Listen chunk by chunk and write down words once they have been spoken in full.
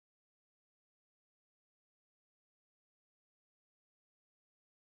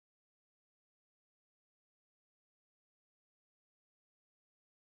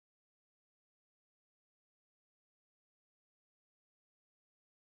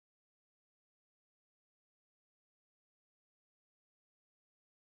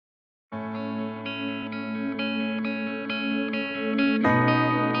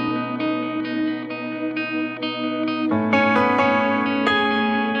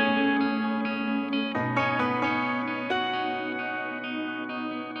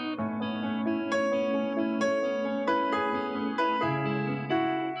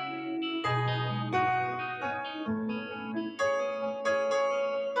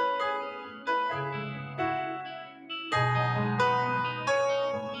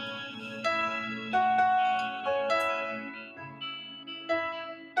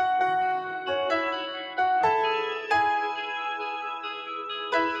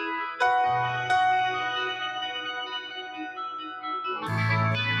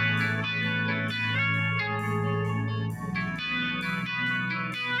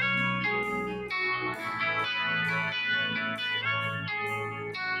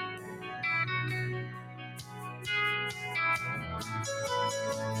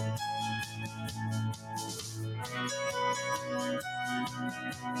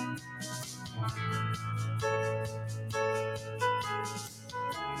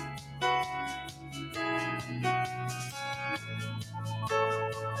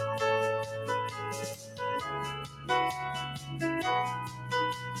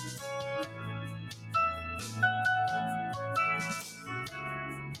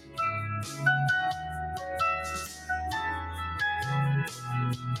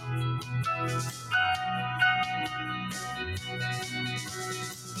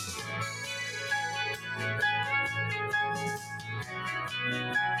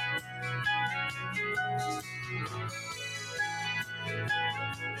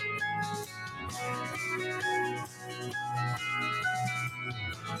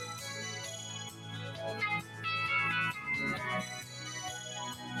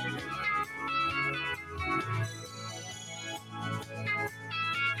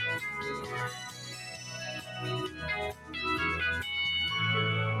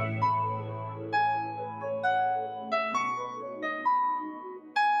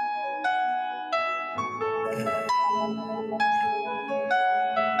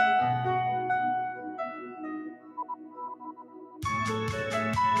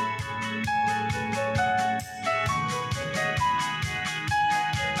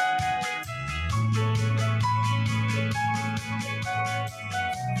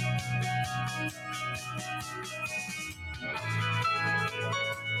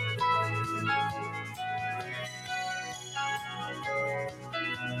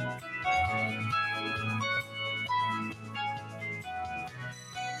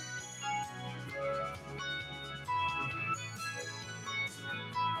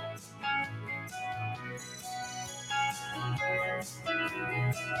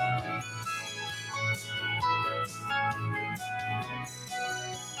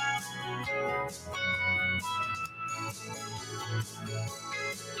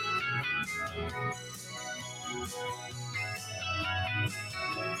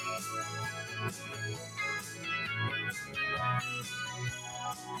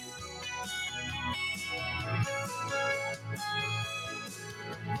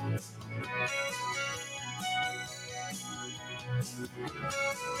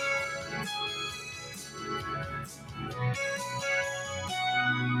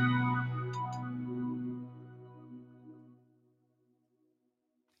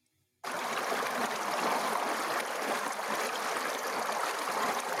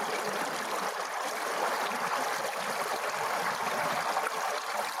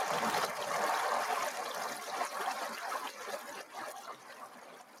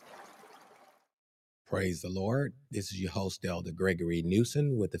Praise the Lord. This is your host, Elder Gregory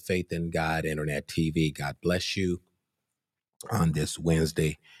Newsom with the Faith in God Internet TV. God bless you. On this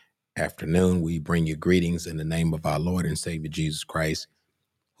Wednesday afternoon, we bring you greetings in the name of our Lord and Savior Jesus Christ,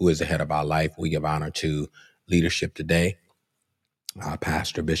 who is the head of our life. We give honor to leadership today. Our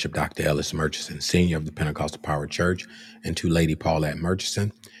pastor, Bishop Dr. Ellis Murchison, Sr. of the Pentecostal Power Church, and to Lady Paulette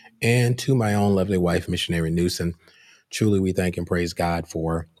Murchison, and to my own lovely wife, Missionary Newsom. Truly, we thank and praise God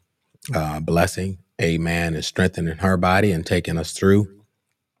for blessing, amen, and strengthening her body and taking us through.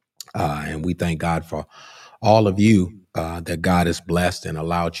 And we thank God for all of you that God has blessed and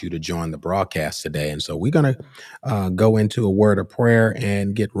allowed you to join the broadcast today. And so we're going to go into a word of prayer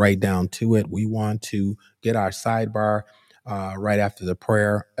and get right down to it. We want to get our sidebar right after the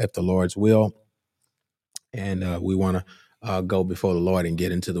prayer, if the Lord's will. And we want to go before the Lord and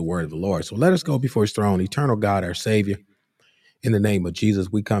get into the word of the Lord. So let us go before his throne. Eternal God, our Savior, in the name of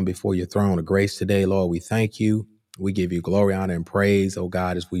Jesus, we come before your throne of grace today, Lord. We thank you. We give you glory, honor, and praise, oh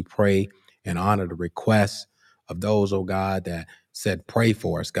God, as we pray and honor the requests of those, oh God, that said pray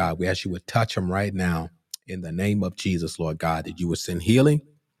for us, God. We ask you would touch them right now in the name of Jesus, Lord God, that you would send healing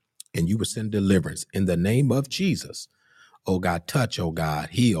and you would send deliverance in the name of Jesus. Oh God, touch, oh God,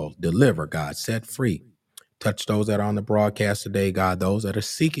 heal, deliver, God, set free. Touch those that are on the broadcast today, God, those that are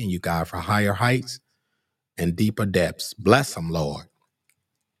seeking you, God, for higher heights and deeper depths. Bless them, Lord,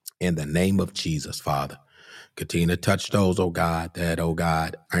 in the name of Jesus, Father. Continue to touch those, oh God, that, oh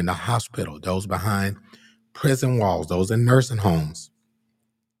God, are in the hospital, those behind prison walls, those in nursing homes,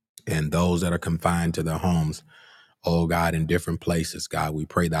 and those that are confined to their homes, oh God, in different places, God. We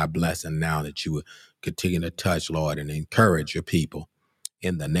pray thy blessing now that you would continue to touch, Lord, and encourage your people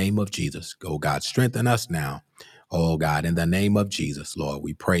in the name of Jesus. Oh God, strengthen us now. Oh God, in the name of Jesus, Lord,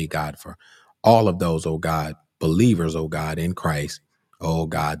 we pray, God, for all of those, oh God, believers, oh God, in Christ, oh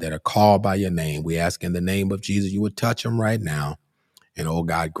God, that are called by your name. We ask in the name of Jesus, you would touch them right now. And oh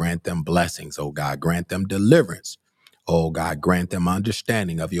God, grant them blessings. Oh God, grant them deliverance. Oh God, grant them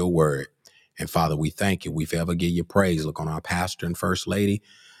understanding of your word. And Father, we thank you. We forever give you praise. Look on our pastor and first lady,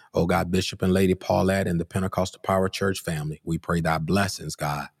 oh God, Bishop and Lady Paulette and the Pentecostal Power Church family. We pray thy blessings,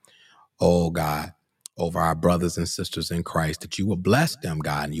 God. Oh God, over our brothers and sisters in Christ, that you will bless them,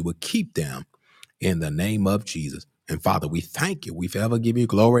 God, and you will keep them in the name of Jesus. And Father, we thank you. We forever give you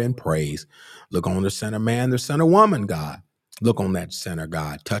glory and praise. Look on the sinner man, the sinner woman, God. Look on that sinner,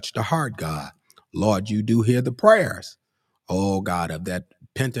 God. Touch the heart, God. Lord, you do hear the prayers, oh God, of that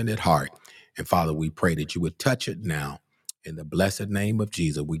penitent heart. And Father, we pray that you would touch it now in the blessed name of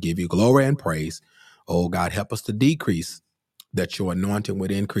Jesus. We give you glory and praise. Oh God, help us to decrease, that your anointing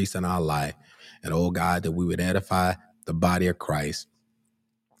would increase in our life. And oh God, that we would edify the body of Christ.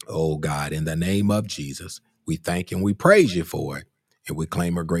 Oh God, in the name of Jesus, we thank and we praise you for it. And we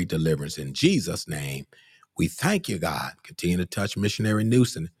claim a great deliverance in Jesus' name. We thank you, God. Continue to touch Missionary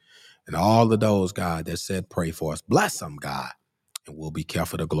Newsom and all of those, God, that said pray for us. Bless them, God. And we'll be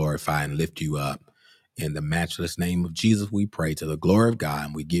careful to glorify and lift you up. In the matchless name of Jesus, we pray to the glory of God.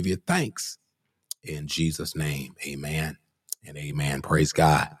 And we give you thanks in Jesus' name. Amen and amen. Praise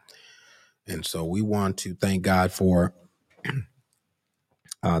God. And so we want to thank God for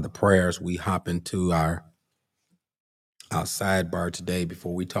the prayers. We hop into our sidebar today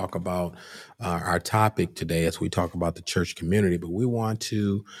before we talk about our topic today as we talk about the church community. But we want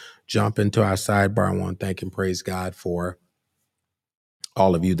to jump into our sidebar. I want to thank and praise God for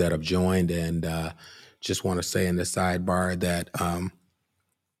all of you that have joined. And just want to say in the sidebar that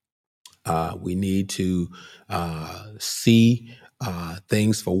we need to see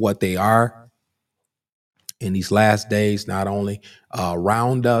things for what they are in these last days, not only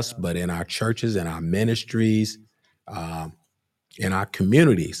around us, but in our churches and our ministries, in our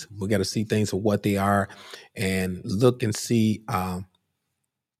communities. We got to see things for what they are and look and see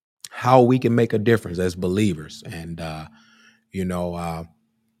how we can make a difference as believers. And,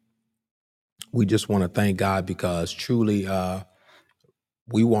 we just want to thank God because truly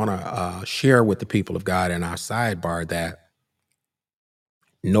we want to share with the people of God in our sidebar that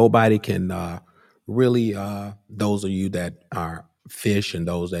nobody can really, those of you that are fish and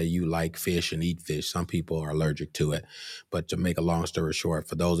those that you like fish and eat fish, some people are allergic to it. But to make a long story short,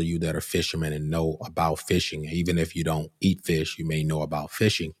 for those of you that are fishermen and know about fishing, even if you don't eat fish, you may know about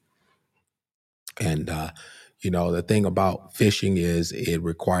fishing. And, the thing about fishing is it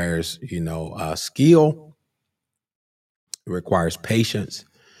requires, skill, it requires patience,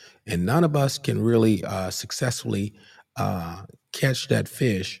 and none of us can really successfully catch that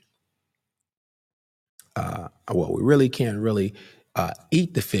fish. Well, we really can't really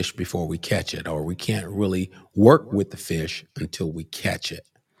eat the fish before we catch it, or we can't really work with the fish until we catch it.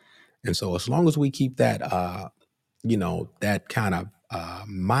 And so, as long as we keep that, that kind of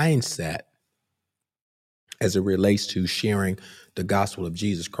mindset as it relates to sharing the gospel of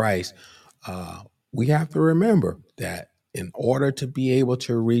Jesus Christ, we have to remember that in order to be able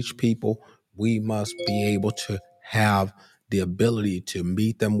to reach people, we must be able to have the ability to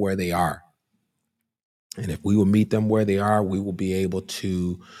meet them where they are. And if we will meet them where they are, we will be able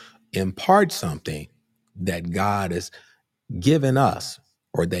to impart something that God has given us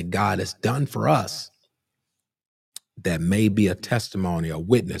or that God has done for us that may be a testimony, a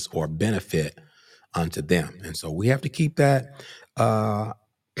witness, or benefit unto them. And so we have to keep that uh,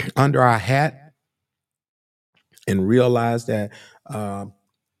 under our hat and realize that uh,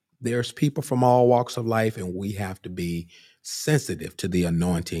 there's people from all walks of life, and we have to be sensitive to the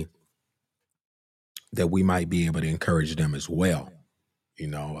anointing that we might be able to encourage them as well. You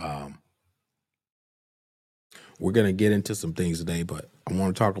know, we're going to get into some things today, but I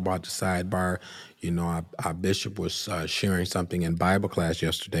want to talk about the sidebar. Our bishop was sharing something in Bible class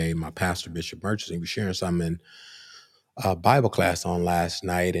yesterday. My pastor, Bishop Murchison, was sharing something in Bible class on last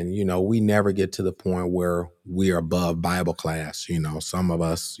night. And, we never get to the point where we are above Bible class. Some of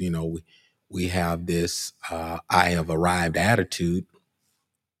us, we have this I have arrived attitude.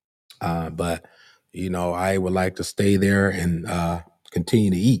 But, I would like to stay there and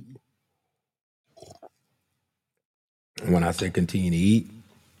continue to eat. When I say continue to eat,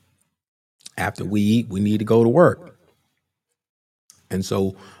 after we eat, we need to go to work. And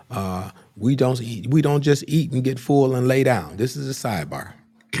so we don't just eat and get full and lay down. This is a sidebar.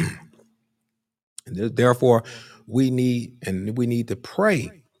 And therefore, we need to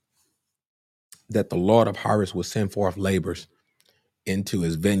pray that the Lord of harvest will send forth laborers into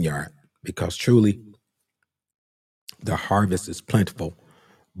his vineyard, because truly the harvest is plentiful,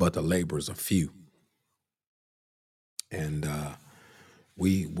 but the laborers are few. And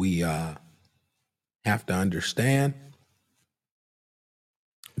we have to understand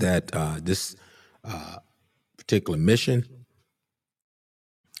that this particular mission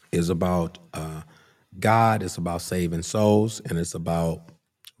is about God, it's about saving souls, and it's about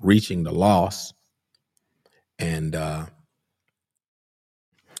reaching the lost. And none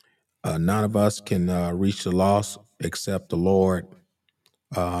of us can reach the lost except the Lord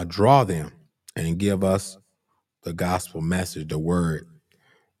draw them and give us the gospel message, the word,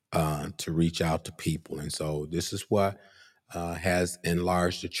 to reach out to people. And so this is what has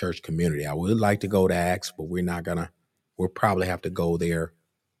enlarged the church community. I would like to go to Acts, but we'll probably have to go there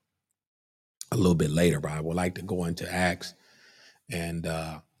a little bit later. But I would like to go into Acts and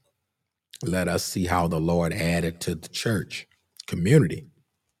let us see how the Lord added to the church community.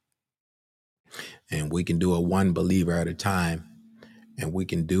 And we can do it one believer at a time. And we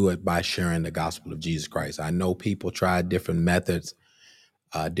can do it by sharing the gospel of Jesus Christ. I know people try different methods,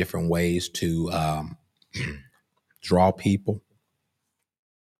 different ways to draw people.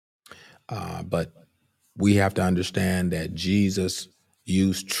 But we have to understand that Jesus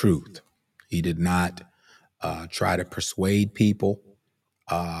used truth. He did not try to persuade people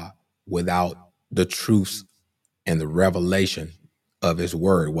without the truths and the revelation of his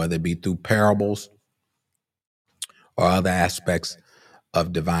word, whether it be through parables or other aspects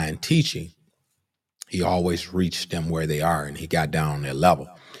of divine teaching. He always reached them where they are, and he got down on their level.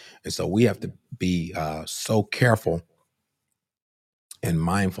 And so we have to be so careful and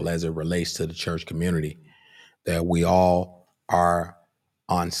mindful as it relates to the church community that we all are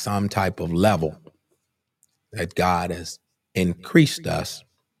on some type of level that God has increased us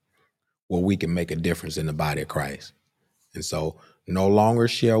where we can make a difference in the body of Christ. And so no longer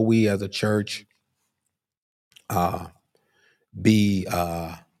shall we as a church be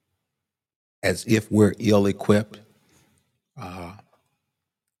as if we're ill-equipped,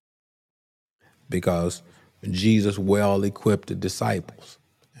 because Jesus well equipped the disciples,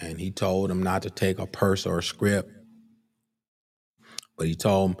 and he told them not to take a purse or a script, but he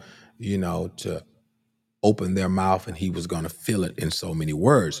told them, to open their mouth, and he was going to fill it in so many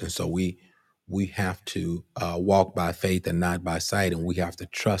words. And so we have to walk by faith and not by sight, and we have to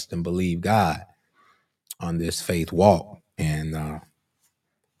trust and believe God on this faith walk. And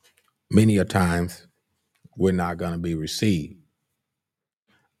many a times we're not going to be received.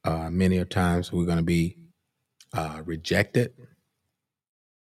 Many a times we're going to be rejected.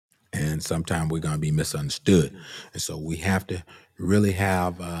 And and sometimes we're going to be misunderstood. And so we have to really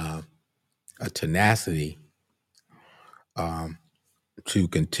have a tenacity to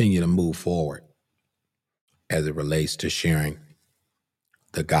continue to move forward as it relates to sharing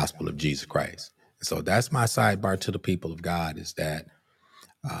the gospel of Jesus Christ. And so that's my sidebar to the people of God, is that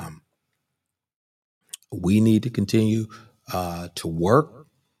we need to continue to work.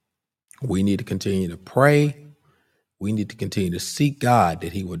 We need to continue to pray. We need to continue to seek God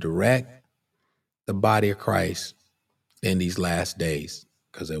that he will direct the body of Christ in these last days.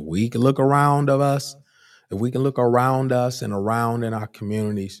 Because if we can look around of us, if we can look around us and around in our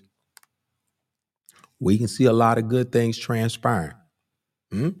communities, we can see a lot of good things transpiring.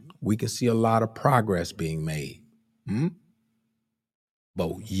 We can see a lot of progress being made.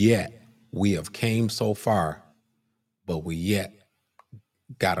 But yet we have came so far, but we yet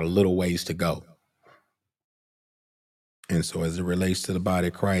got a little ways to go. And so as it relates to the body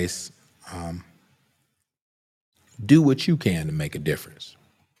of Christ, do what you can to make a difference.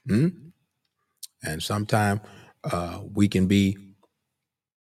 And sometimes we can be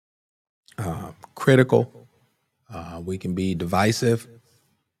critical, we can be divisive,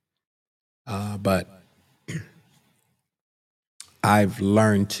 but I've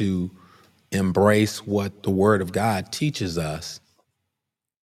learned to embrace what the Word of God teaches us,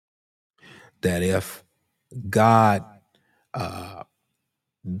 that if God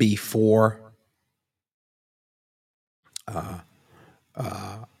be for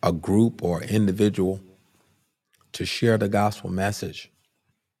a group or individual to share the gospel message,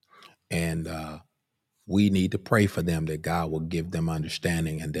 and we need to pray for them that God will give them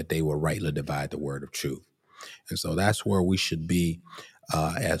understanding and that they will rightly divide the word of truth. And so that's where we should be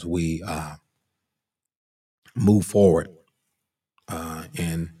as we move forward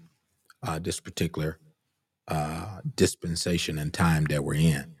in this particular dispensation and time that we're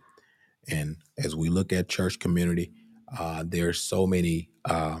in. And as we look at church community, there's so many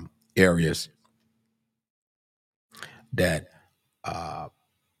areas that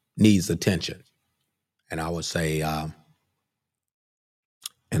needs attention. And I would say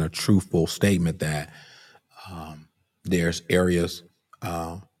in a truthful statement that there's areas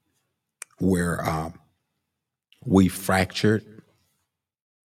where we fractured.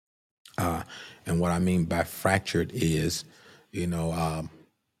 And what I mean by fractured is,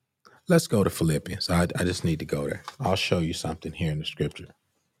 let's go to Philippians. I just need to go there. I'll show you something here in the scripture.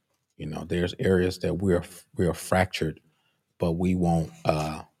 There's areas that we're fractured, but we won't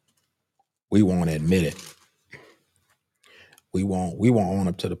admit it. We won't own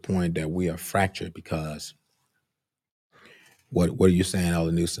up to the point that we are fractured, because what are you saying,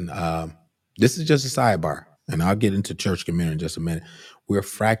 Elder Newsom? This is just a sidebar, and I'll get into church community in just a minute. We're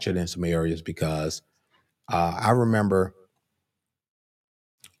fractured in some areas because I remember,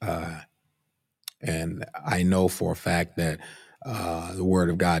 and I know for a fact that the Word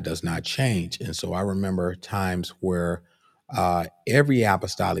of God does not change. And so I remember times where every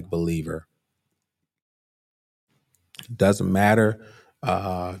apostolic believer, doesn't matter,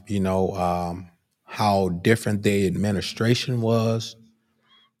 how different the administration was,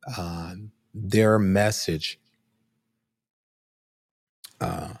 their message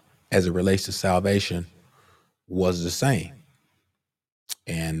as it relates to salvation was the same.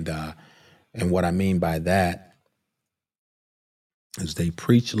 And what I mean by that is they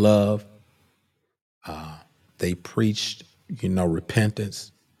preach love, they preached,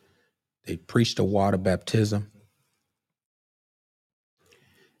 repentance, they preached the water baptism.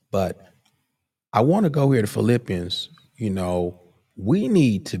 But I want to go here to Philippians. We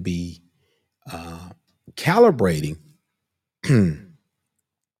need to be calibrating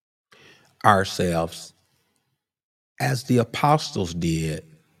ourselves as the apostles did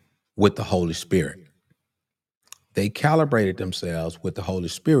with the Holy Spirit. They calibrated themselves with the Holy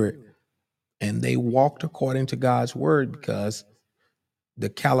Spirit, and they walked according to God's word, because the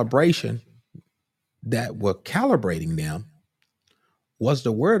calibration that were calibrating them was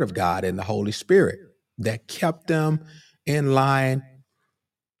the word of God and the Holy Spirit that kept them in line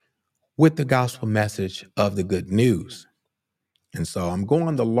with the gospel message of the good news. And so I'm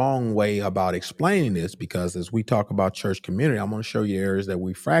going the long way about explaining this, because as we talk about church community, I'm going to show you areas that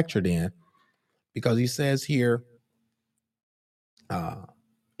we fractured in, because he says here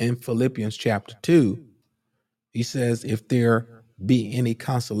in Philippians chapter 2, he says, if there be any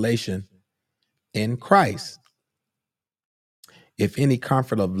consolation in Christ, if any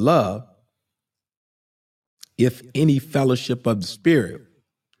comfort of love, if any fellowship of the Spirit.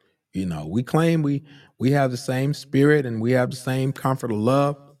 We claim we have the same Spirit and we have the same comfort of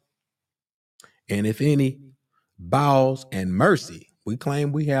love. And if any bowels and mercy, we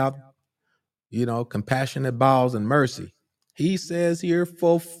claim we have compassionate bowels and mercy. He says here,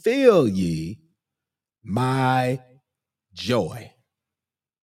 fulfill ye my joy.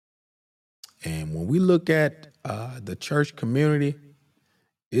 And when we look at the church community,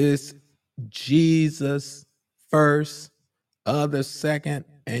 it's Jesus first, others second,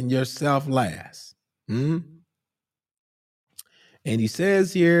 and yourself last. And he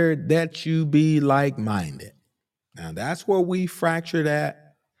says here that you be like-minded. Now that's where we fractured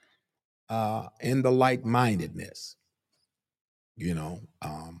at in the like-mindedness. We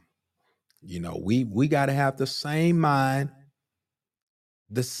got to have the same mind,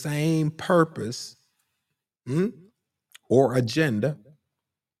 the same purpose, or agenda,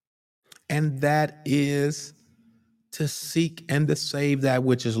 and that is to seek and to save that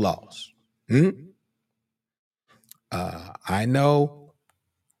which is lost. I know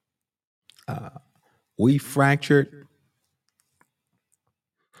we fractured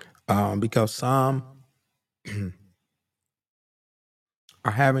because some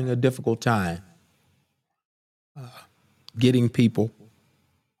are having a difficult time getting people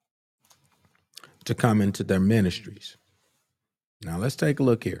to come into their ministries. Now let's take a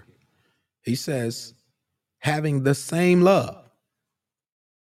look here. He says, having the same love.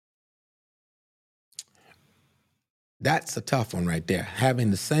 That's a tough one right there. Having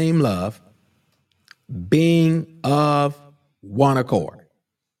the same love, being of one accord.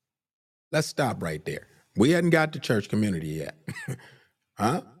 Let's stop right there. We hadn't got to church community yet.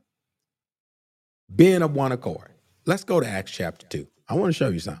 Huh? Being of one accord. Let's go to Acts chapter 2. I want to show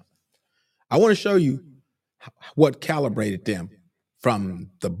you something. I want to show you what calibrated them from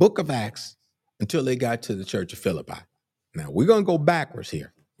the book of Acts until they got to the church of Philippi. Now, we're going to go backwards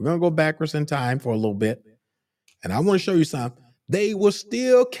here. We're going to go backwards in time for a little bit. And I want to show you something. They were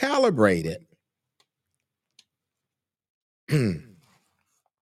still calibrated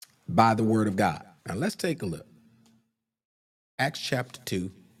by the word of God. Now, let's take a look. Acts chapter 2,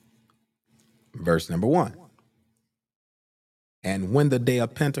 verse number 1. And when the day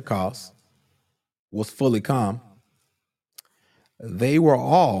of Pentecost was fully come, they were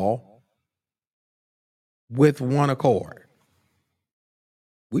all with one accord.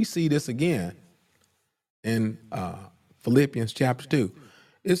 We see this again in Philippians chapter 2.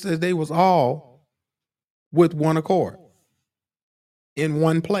 It says they was all with one accord in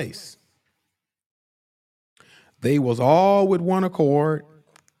one place. They was all with one accord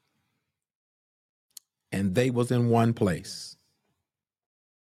and they was in one place.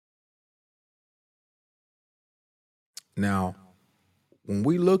 Now, when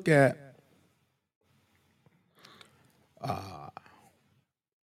we look at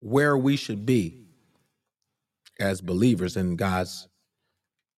where we should be as believers in God's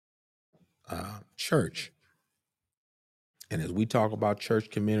church, and as we talk about church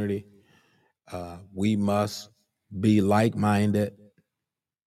community, we must be like-minded,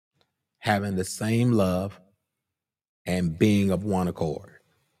 having the same love, and being of one accord,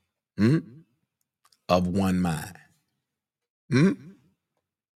 of one mind.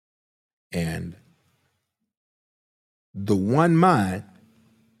 And the one mind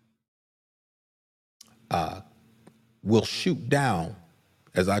will shoot down,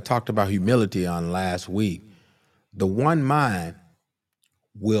 as I talked about humility on last week, the one mind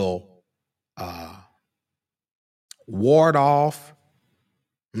will ward off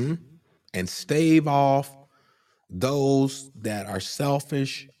and stave off those that are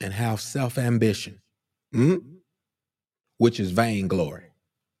selfish and have self-ambition, which is vainglory.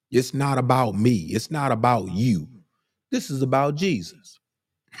 It's not about me. It's not about you. This is about Jesus.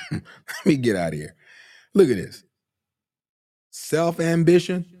 Let me get out of here. Look at this.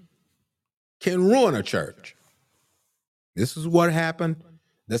 Self-ambition can ruin a church. This is what happened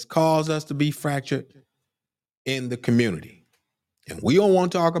that's caused us to be fractured in the community. And we don't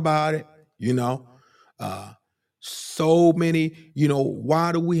want to talk about it, so many,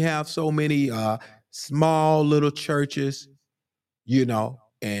 why do we have so many small little churches,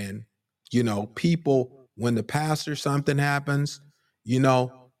 and, people, when the pastor, something happens, you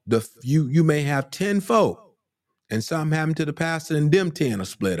may have 10 folk and something happened to the pastor and them 10 are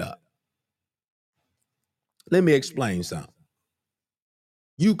split up. Let me explain something.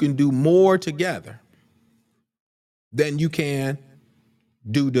 You can do more together than you can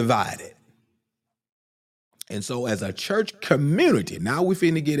do divided. And so as a church community, now we're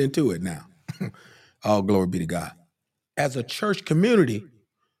finna get into it now. All glory be to God. As a church community,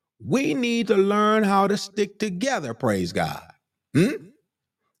 we need to learn how to stick together, praise God. And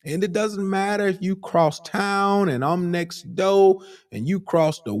it doesn't matter if you cross town and I'm next door and you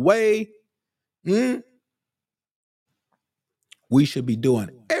cross the way. we should be doing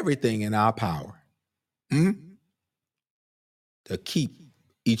everything in our power to keep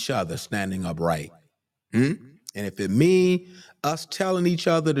each other standing upright. And if it means us telling each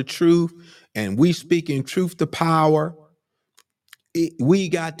other the truth and we speaking truth to power, we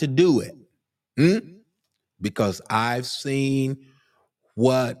got to do it. Because I've seen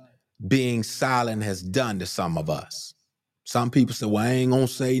what being silent has done to some of us. Some people say, well, I ain't gonna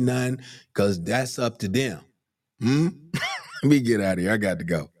say nothing because that's up to them. Let me get out of here. I got to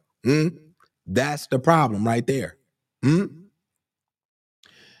go. That's the problem right there.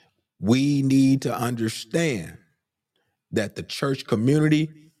 We need to understand that the church community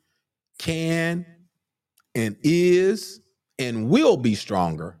can and is and will be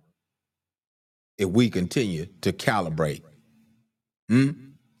stronger if we continue to calibrate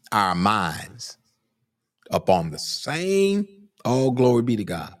our minds upon the same, all glory be to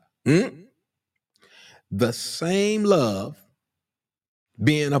God, the same love,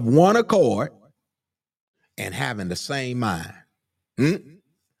 being of one accord, and having the same mind. Let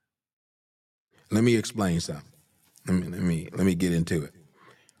me explain something. Let me get into it.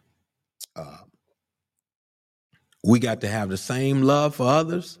 We got to have the same love for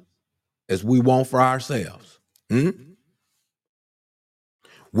others as we want for ourselves.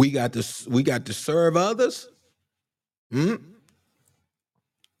 We got to serve others,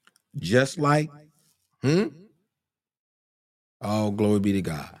 just like, all glory be to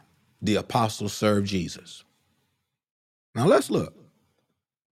God, the apostles served Jesus. Now let's look.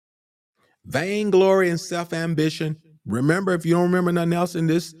 Vainglory and self-ambition. Remember, if you don't remember nothing else in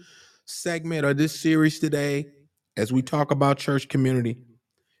this segment or this series today, as we talk about church community,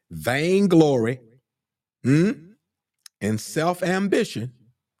 vainglory and self-ambition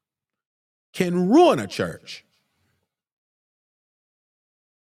can ruin a church,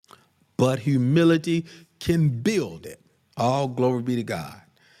 but humility can build it. All glory be to God.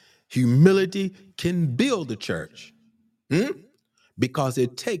 Humility can build the church because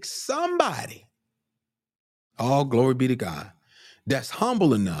it takes somebody, all glory be to God, that's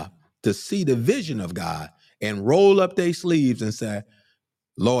humble enough to see the vision of God and roll up their sleeves and say,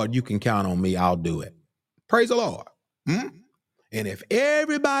 Lord, you can count on me. I'll do it. Praise the Lord. And if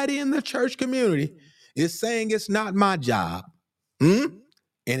everybody in the church community is saying it's not my job and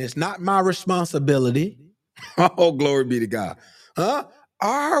it's not my responsibility, oh, glory be to God.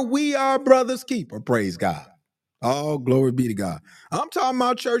 Are we our brother's keeper? Praise God. Oh, glory be to God. I'm talking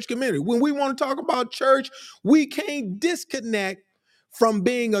about church community. When we want to talk about church, we can't disconnect from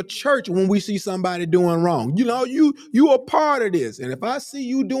being a church when we see somebody doing wrong. You know, you a part of this. And if I see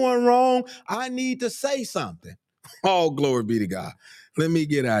you doing wrong, I need to say something. Oh, glory be to God. Let me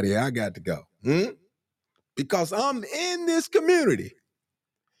get out of here. I got to go. Because I'm in this community.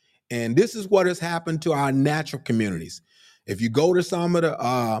 And this is what has happened to our natural communities. If you go to some of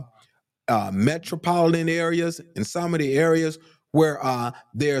the metropolitan areas and some of the areas where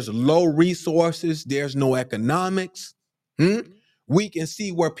there's low resources, there's no economics, we can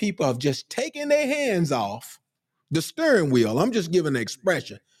see where people have just taken their hands off the steering wheel. I'm just giving an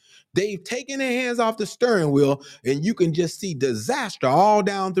expression. They've taken their hands off the steering wheel, and you can just see disaster all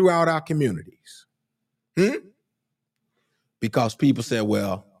down throughout our communities. Because people said,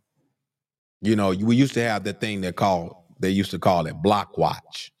 well, you know, we used to have that thing they used to call it block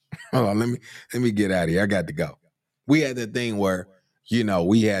watch. Oh, let me get out of here. I got to go. We had that thing where, you know,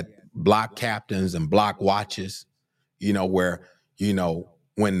 we had block captains and block watches, you know, where, you know,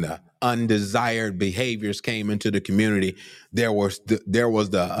 when the undesired behaviors came into the community, there was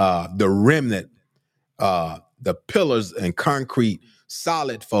the remnant, the pillars and concrete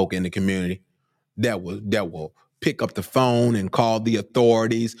solid folk in the community that will pick up the phone and call the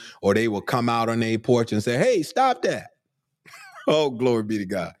authorities, or they will come out on their porch and say, hey, stop that. Oh, glory be to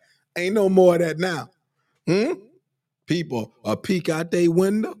God. Ain't no more of that now. People peek out their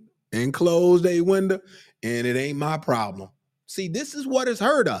window and close their window, and it ain't my problem. See, this is what has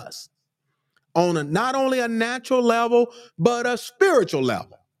hurt us on not only a natural level, but a spiritual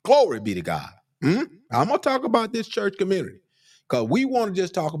level. Glory be to God. I'm going to talk about this church community because we want to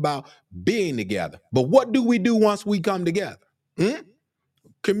just talk about being together. But what do we do once we come together?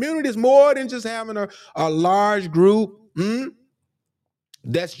 Community is more than just having a large group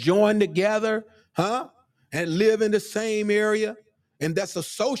that's joined together, and live in the same area and that's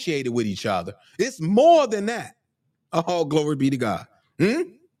associated with each other. It's more than that. Oh, glory be to God.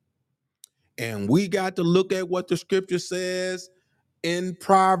 And we got to look at what the scripture says in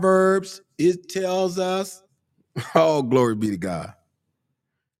Proverbs. It tells us, oh, glory be to God.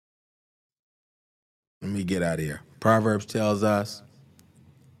 Let me get out of here. Proverbs tells us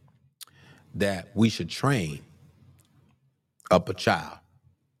that we should train up a child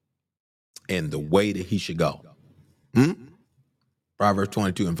in the way that he should go. Proverbs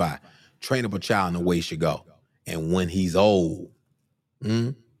 22:5. Train up a child in the way he should go. And when he's old,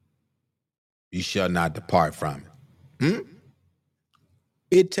 you shall not depart from it.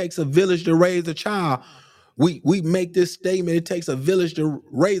 It takes a village to raise a child. We make this statement, it takes a village to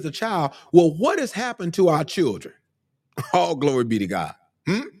raise a child. Well, what has happened to our children? All glory be to God.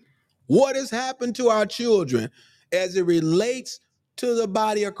 What has happened to our children as it relates to the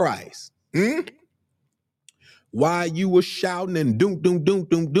body of Christ? While you were shouting and doom, doom, doom,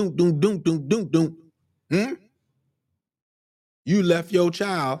 doom, doom, doom, doom, doom, doom, doom, you left your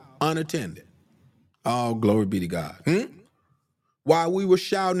child unattended. All glory be to God. While we were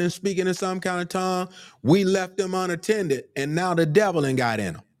shouting and speaking in some kind of tongue, we left them unattended, and now the devil ain't got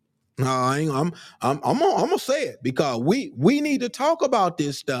in them. No, I'm gonna say it because we need to talk about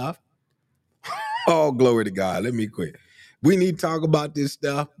this stuff. Oh, glory to God. Let me quit. We need to talk about this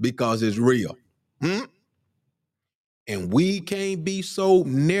stuff because it's real. And we can't be so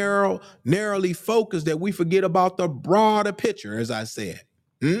narrowly focused that we forget about the broader picture, as I said.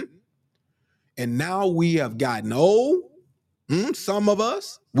 And now we have gotten old. Some of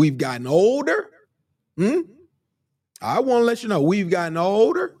us, we've gotten older. I want to let you know we've gotten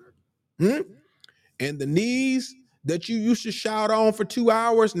older. And the knees that you used to shout on for 2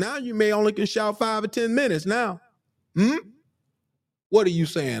 hours, now you may only can shout 5 or 10 minutes now. What are you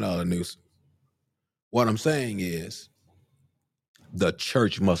saying, News? What I'm saying is the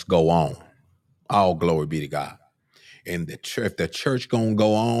church must go on. All glory be to God. And if the church gonna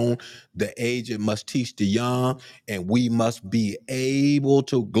go on, the aged must teach the young, and we must be able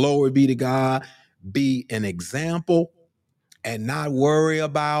to, glory be to God, be an example and not worry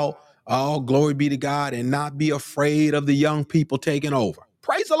about, oh, glory be to God, and not be afraid of the young people taking over.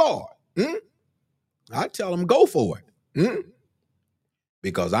 Praise the Lord. I tell them go for it.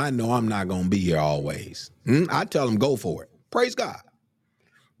 Because I know I'm not gonna be here always. I tell them go for it. Praise God.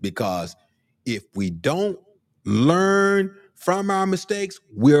 Because if we don't learn from our mistakes,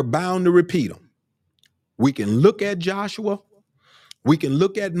 we're bound to repeat them. We can look at Joshua, we can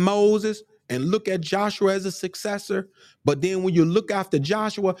look at Moses and look at Joshua as a successor. But then when you look after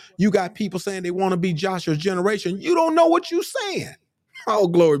Joshua, you got people saying they want to be Joshua's generation. You don't know what you're saying. Oh,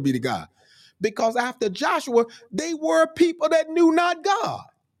 glory be to God. Because after Joshua, they were people that knew not God.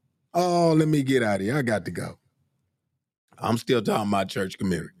 Oh, let me get out of here. I got to go. I'm still talking about church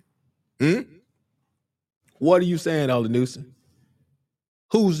community. What are you saying, Elder Newsom?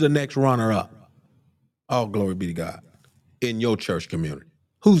 Who's the next runner-up? Oh, glory be to God. In your church community.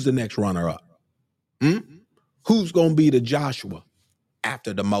 Who's the next runner-up? Who's going to be the Joshua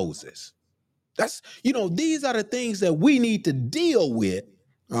after the Moses? These are the things that we need to deal with.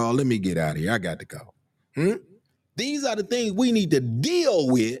 Oh, let me get out of here. I got to go. These are the things we need to deal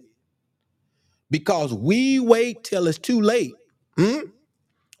with because we wait till it's too late.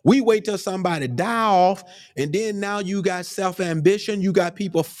 We wait till somebody die off, and then now you got self-ambition. You got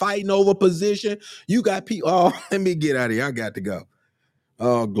people fighting over position. You got people, oh, let me get out of here. I got to go.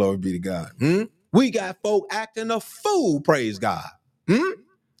 Oh, glory be to God. We got folk acting a fool, praise God.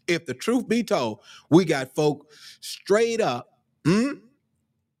 If the truth be told, we got folk straight up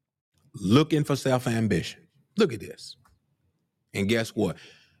looking for self-ambition. Look at this. And guess what?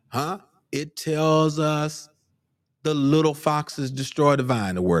 It tells us the little foxes destroy the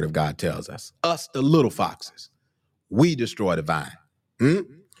vine, the word of God tells us. Us, the little foxes, we destroy the vine.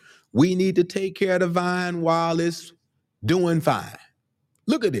 We need to take care of the vine while it's doing fine.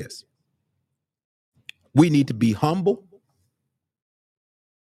 Look at this. We need to be humble.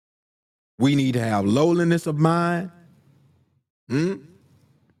 We need to have lowliness of mind. And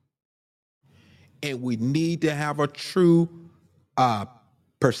we need to have a true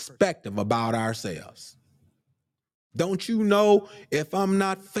perspective about ourselves. Don't you know if I'm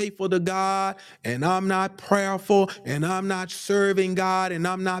not faithful to God and I'm not prayerful and I'm not serving God and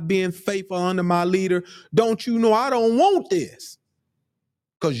I'm not being faithful under my leader, don't you know I don't want this?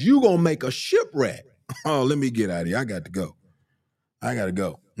 Because you're going to make a shipwreck. Oh, let me get out of here. I got to go. I got to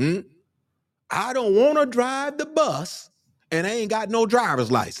go. I don't want to drive the bus and I ain't got no driver's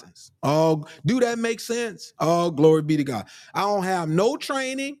license. Oh, do that make sense? Oh, glory be to God. I don't have no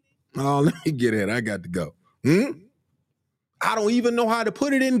training. Oh, let me get it. I got to go. I don't even know how to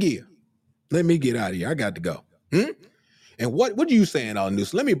put it in gear. Let me get out of here. I got to go. And what are you saying, all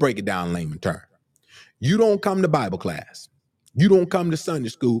news? Let me break it down in layman terms. You don't come to Bible class. You don't come to Sunday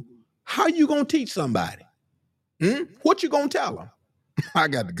school. How you going to teach somebody? What you going to tell them? I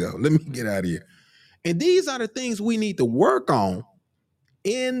got to go. Let me get out of here. And these are the things we need to work on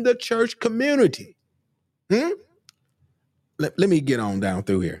in the church community. let me get on down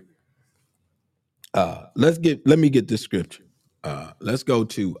through here. Let me get this scripture. Let's go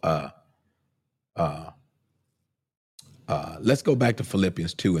to let's go back to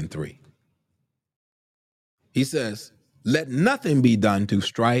Philippians 2 and 3. He says, let nothing be done through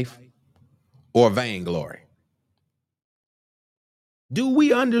strife or vainglory. Do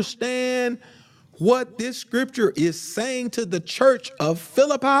we understand what this scripture is saying to the church of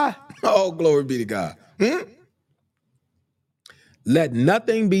Philippi? Oh, glory be to God. Let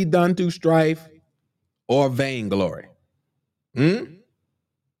nothing be done through strife or vainglory.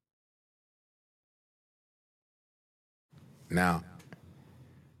 Now,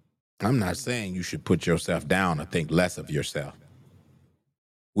 I'm not saying you should put yourself down or think less of yourself.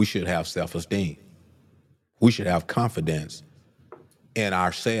 We should have self-esteem. We should have confidence in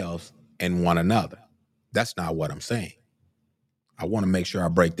ourselves and one another. That's not what I'm saying. I want to make sure I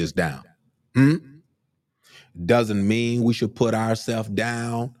break this down. Doesn't mean we should put ourselves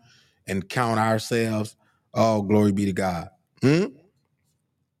down and count ourselves. Oh, glory be to God.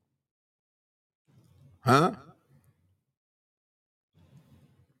 Huh?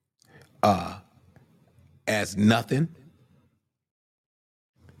 As nothing.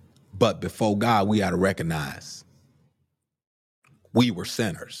 But before God, we got to recognize we were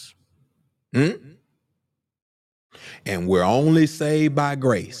sinners. And we're only saved by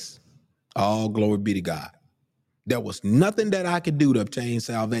grace. All glory be to God. There was nothing that I could do to obtain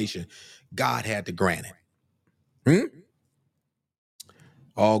salvation. God had to grant it.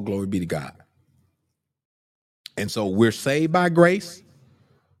 All glory be to God. And so we're saved by grace.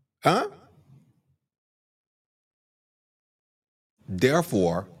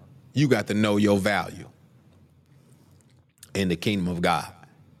 Therefore, you got to know your value in the kingdom of God.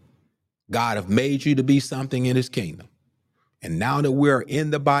 God have made you to be something in his kingdom. And now that we're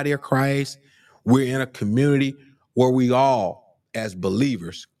in the body of Christ, we're in a community where we all, as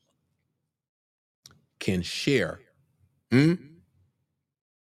believers, can share. And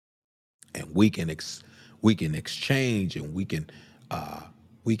we can exchange, and we can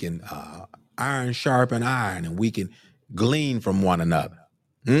iron sharpen iron, and we can glean from one another.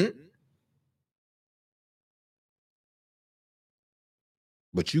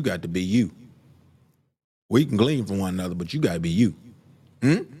 But you got to be you. We can glean from one another, but you got to be you.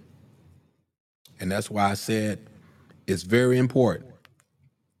 And that's why I said it's very important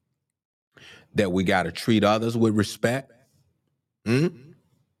that we got to treat others with respect. We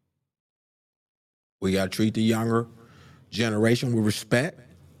got to treat the younger generation with respect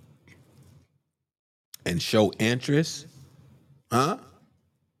and show interest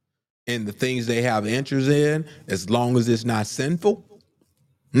in the things they have interest in, as long as it's not sinful.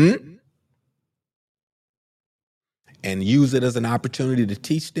 And use it as an opportunity to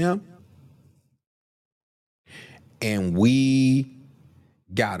teach them. And we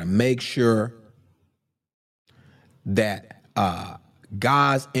got to make sure that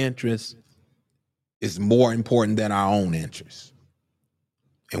God's interest is more important than our own interests.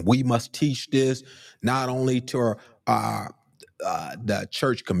 And we must teach this not only to the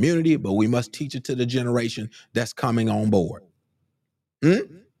church community, but we must teach it to the generation that's coming on board.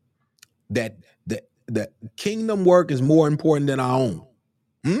 That the kingdom work is more important than our own.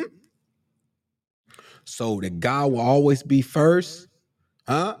 So that God will always be first,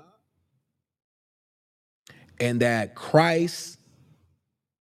 and that Christ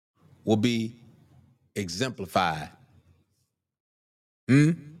will be exemplified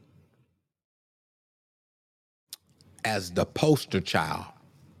as the poster child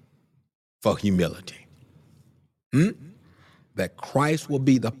for humility. That Christ will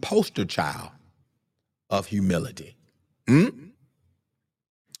be the poster child of humility.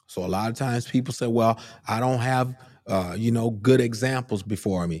 So a lot of times people say, well, I don't have, good examples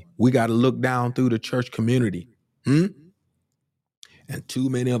before me. We got to look down through the church community. And too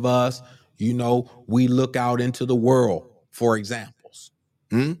many of us, we look out into the world for examples.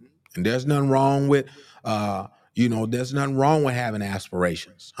 And there's nothing wrong with, there's nothing wrong with having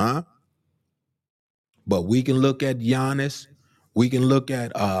aspirations, But we can look at Giannis. We can look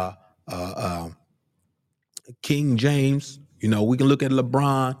at King James. We can look at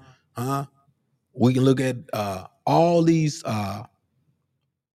LeBron. We can look at all these,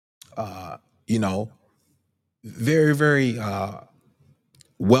 very, very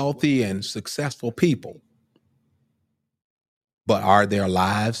wealthy and successful people. But are their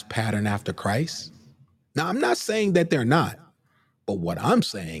lives patterned after Christ? Now, I'm not saying that they're not. But what I'm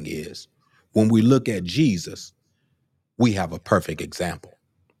saying is, when we look at Jesus, we have a perfect example.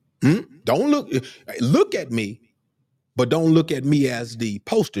 Don't look at me, but don't look at me as the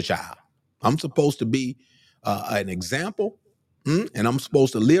poster child. I'm supposed to be an example, And I'm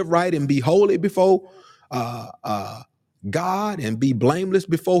supposed to live right and be holy before God and be blameless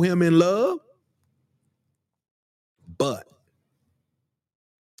before him in love. But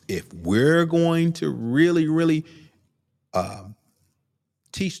if we're going to really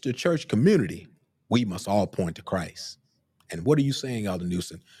teach the church community, we must all point to Christ. And what are you saying, Elder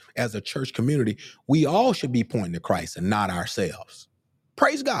Newsom? As a church community, we all should be pointing to Christ and not ourselves.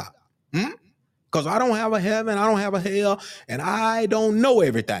 Praise God. Because I don't have a heaven, I don't have a hell, and I don't know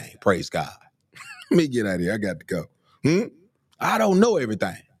everything. Praise God. Let me get out of here. I got to go. I don't know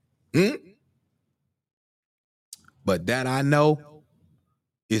everything. But that I know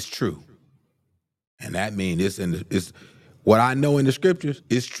is true. And that means it's what I know in the scriptures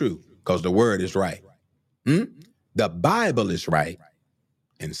is true because the word is right. The Bible is right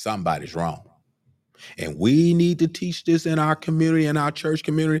and somebody's wrong. And we need to teach this in our community, in our church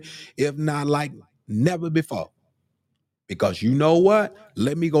community, if not like never before. Because you know what?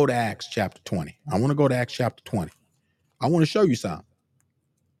 Let me go to Acts chapter 20. I want to go to Acts chapter 20. I want to show you something.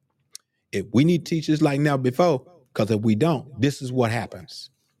 If we need to teach this like never before, because if we don't, this is what happens.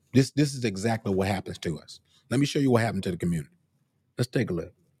 This is exactly what happens to us. Let me show you what happened to the community. Let's take a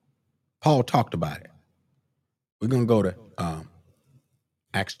look. Paul talked about it. We're going to go to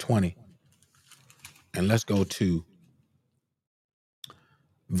Acts 20, and let's go to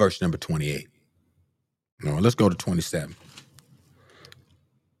verse number 28. No, let's go to 27.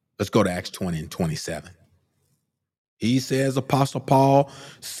 Let's go to Acts 20 and 27. He says, Apostle Paul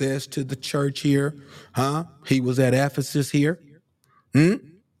says to the church here, he was at Ephesus here.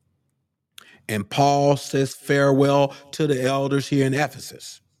 And Paul says farewell to the elders here in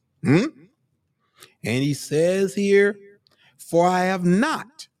Ephesus. And he says here, for I have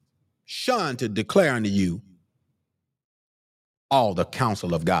not shunned to declare unto you all the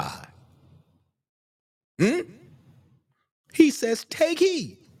counsel of God. He says, take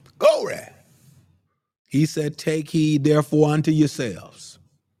heed. Glory. He said, take heed therefore unto yourselves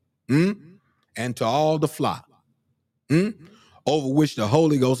and to all the flock over which the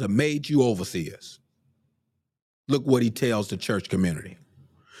Holy Ghost have made you overseers. Look what he tells the church community.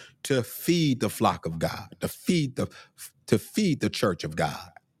 To feed the flock of God, to feed the church of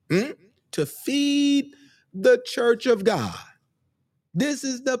God. To feed the church of God. This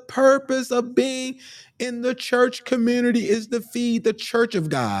is the purpose of being in the church community, is to feed the church of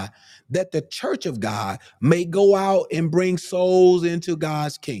God, that the church of God may go out and bring souls into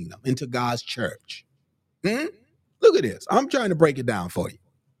God's kingdom, into God's church. Look at this. I'm trying to break it down for you.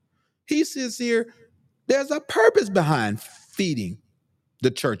 He says here, there's a purpose behind feeding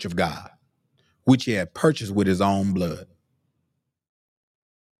the church of God, which he had purchased with his own blood.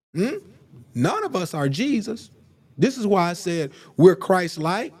 None of us are Jesus. This is why I said we're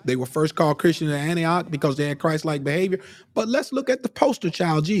Christ-like. They were first called Christians in Antioch because they had Christ-like behavior. But let's look at the poster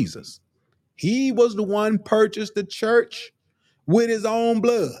child, Jesus. He was the one purchased the church with his own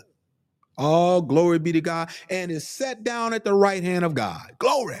blood. All glory be to God. And is set down at the right hand of God.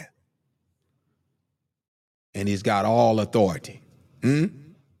 Glory. And he's got all authority. Let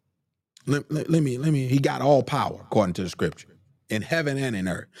me, he got all power according to the scripture in heaven and in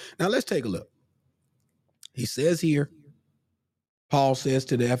earth. Now let's take a look. He says here, Paul says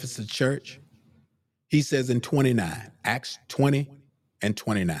to the Ephesus church, he says in 29, Acts 20 and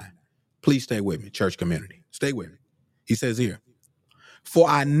 29. Please stay with me, church community. Stay with me. He says here, for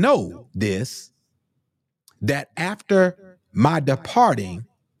I know this, that after my departing,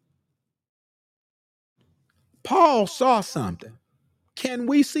 Paul saw something. Can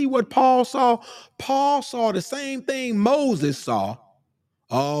we see what Paul saw? Paul saw the same thing Moses saw.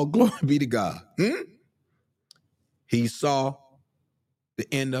 Oh, glory be to God. He saw the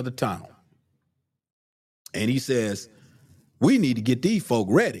end of the tunnel. And he says, we need to get these folk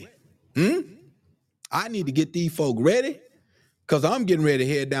ready. I need to get these folk ready because I'm getting ready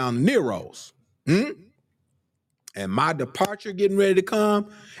to head down to Nero's. And my departure getting ready to come.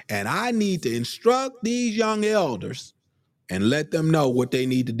 And I need to instruct these young elders and let them know what they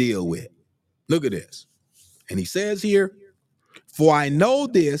need to deal with. Look at this. And he says here, for I know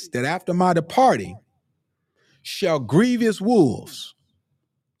this, that after my departing shall grievous wolves.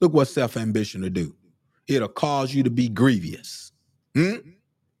 Look what self-ambition will do. It'll cause you to be grievous.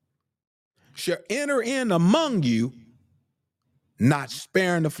 Shall enter in among you, not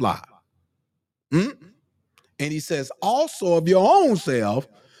sparing the flock. And he says, also of your own self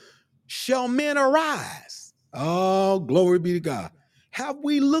shall men arise. Oh, glory be to God. Have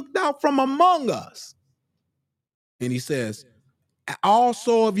we looked out from among us? And he says,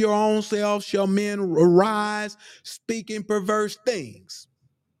 also of your own self shall men arise, speaking perverse things.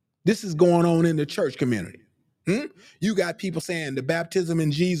 This is going on in the church community. You got people saying the baptism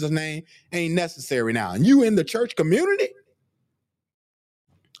in Jesus' name ain't necessary now. And you in the church community?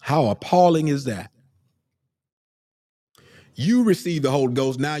 How appalling is that? You receive the Holy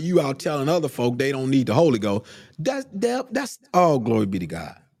Ghost. Now you out telling other folk they don't need the Holy Ghost. That's all glory be to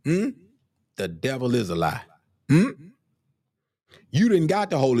God. The devil is a lie. You didn't got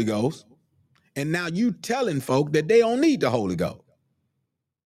the Holy Ghost, and now you telling folk that they don't need the Holy Ghost.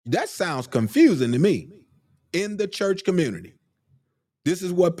 That sounds confusing to me in the church community. This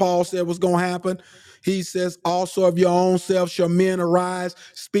is what Paul said was going to happen. He says, also of your own self shall men arise,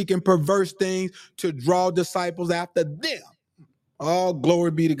 speaking perverse things to draw disciples after them. All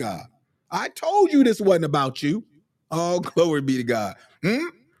glory be to God. I told you this wasn't about you. All glory be to God.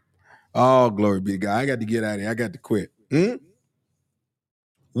 All glory be to God. I got to get out of here. I got to quit.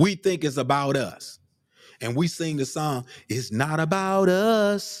 We think it's about us. And we sing the song, it's not about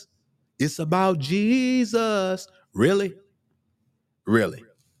us. It's about Jesus. Really? Really?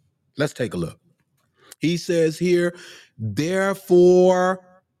 Let's take a look. He says here, therefore,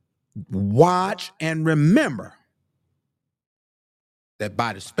 watch and remember that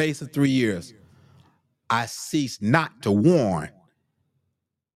by the space of 3 years, I cease not to warn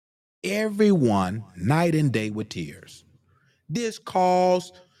everyone night and day with tears. This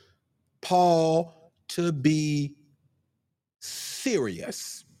caused Paul to be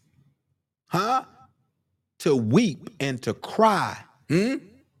serious, to weep and to cry,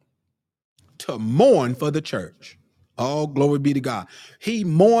 to mourn for the church. All glory be to God. He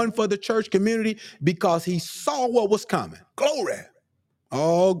mourned for the church community because he saw what was coming. Glory.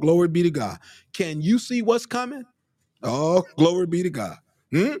 All glory be to God. Can you see what's coming? All glory be to God.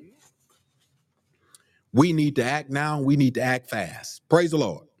 We need to act now. We need to act fast. Praise the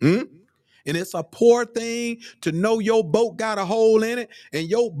Lord. And it's a poor thing to know your boat got a hole in it and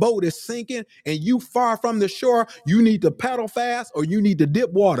your boat is sinking and you far from the shore. You need to paddle fast or you need to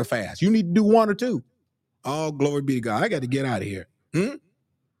dip water fast. You need to do one or two. All glory be to God. I got to get out of here. You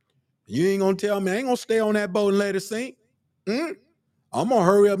ain't going to tell me I ain't going to stay on that boat and let it sink. I'm going to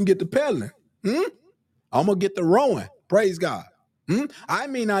hurry up and get the pedaling. I'm going to get the rowing. Praise God. I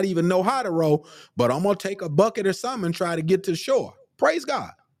may not even know how to row, but I'm going to take a bucket or something and try to get to the shore. Praise God.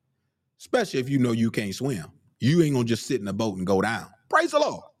 Especially if you know you can't swim. You ain't going to just sit in a boat and go down. Praise the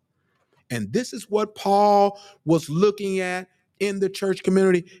Lord. And this is what Paul was looking at in the church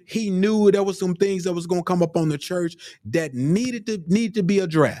community. He knew there was some things that was going to come up on the church that need to be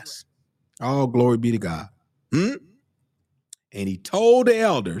addressed. All glory be to God. And he told the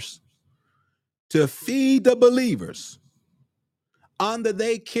elders to feed the believers under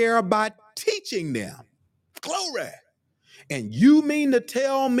they care about teaching them. Glory. And you mean to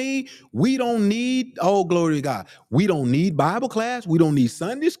tell me we don't need, oh, glory to God, we don't need Bible class? We don't need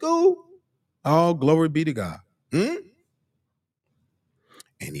Sunday school? Oh, glory be to God. And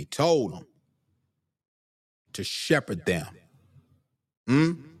he told them to shepherd them.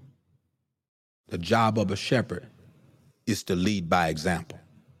 The job of a shepherd is to lead by example.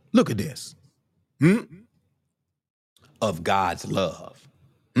 Look at this. Of God's love.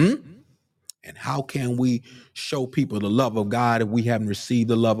 And how can we show people the love of God if we haven't received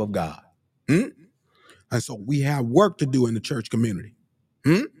the love of God? And so we have work to do in the church community.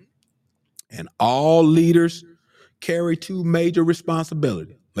 And all leaders carry two major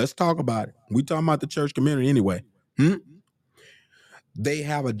responsibilities. Let's talk about it. We talking about the church community anyway. They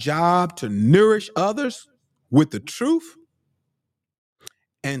have a job to nourish others with the truth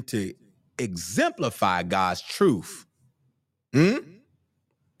and to exemplify God's truth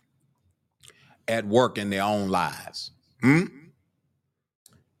at work in their own lives. And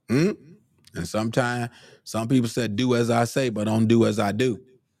sometimes some people said, do as I say, but don't do as I do.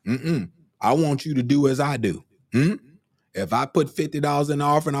 I want you to do as I do. If I put $50 in the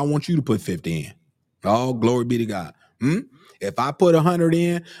offering, I want you to put 50 in. Oh, glory be to God. If I put 100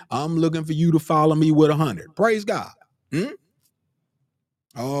 in, I'm looking for you to follow me with 100. Praise God.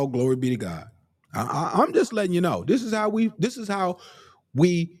 Oh, glory be to God. I'm just letting you know. This is how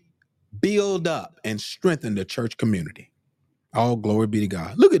we build up and strengthen the church community. Oh, glory be to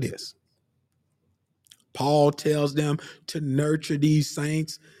God. Look at this. Paul tells them to nurture these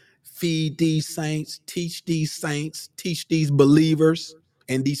saints, feed these saints, teach these believers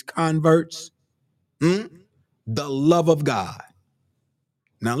and these converts the love of God.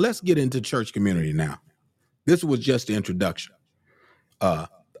 Now let's get into church community now. This was just the introduction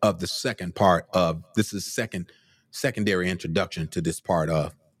of the second part of this is secondary introduction to this part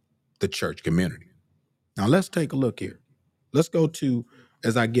of the church community. Now let's take a look here. Let's go to,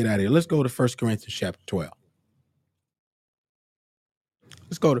 as I get out of here, let's go to 1 Corinthians chapter 12.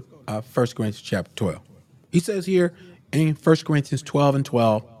 Let's go to 1 Corinthians chapter 12. He says here in 1 Corinthians 12 and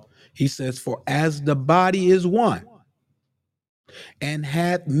 12, he says, for as the body is one and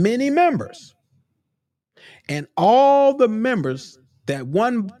hath many members, and all the members that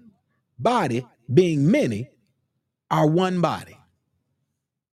one body, being many, are one body.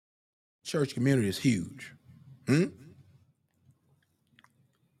 Church community is huge. Hmm?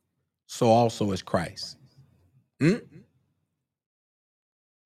 So also is Christ. Hmm?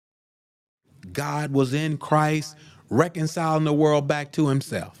 God was in Christ, reconciling the world back to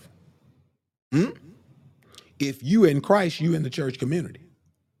himself. Hmm? If you in Christ, you in the church community.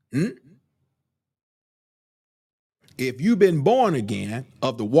 Hmm? If you've been born again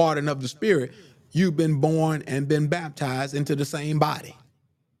of the water and of the spirit, you've been born and been baptized into the same body.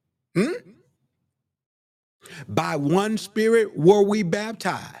 Hmm? By one spirit were we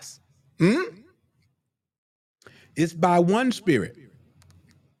baptized. Hmm? It's by one spirit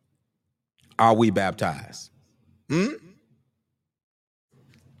are we baptized. Hmm?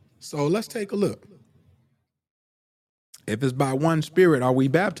 So let's take a look. If it's by one spirit are we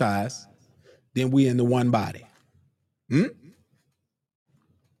baptized, then we in the one body. Hmm?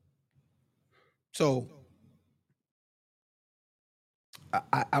 So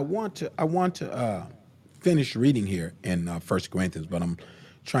I want to finish reading here in 1 Corinthians, but I'm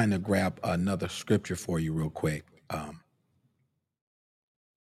trying to grab another scripture for you real quick.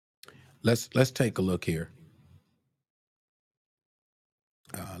 Let's take a look here.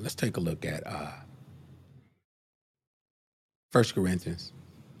 Let's take a look at 1 Corinthians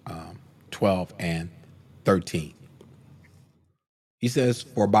 12 and 13. He says,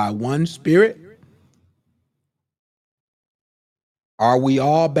 for by one spirit are we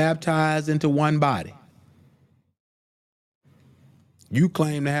all baptized into one body. You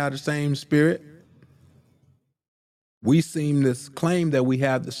claim to have the same spirit. We seem to claim that we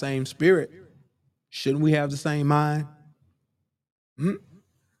have the same spirit. Shouldn't we have the same mind? Hmm?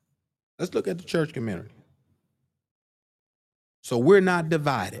 Let's look at the church community. So we're not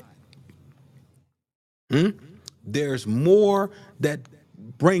divided. Hmm? There's more that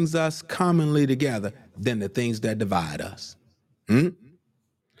brings us commonly together than the things that divide us. Hmm?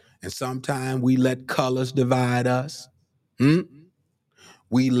 And sometimes we let colors divide us. Hmm?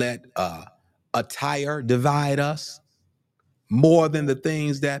 We let attire divide us more than the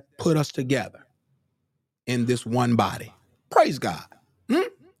things that put us together in this one body. Praise God. Hmm?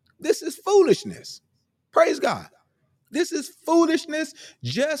 This is foolishness. Praise God. This is foolishness,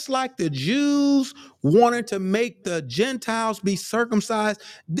 just like the Jews wanted to make the Gentiles be circumcised.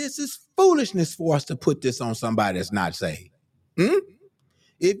 This is foolishness for us to put this on somebody that's not saved. Hmm?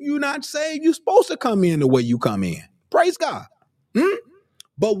 If you're not saved, you're supposed to come in the way you come in. Praise God. Hmm?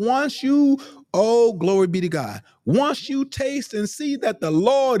 But once you, oh, glory be to God. Once you taste and see that the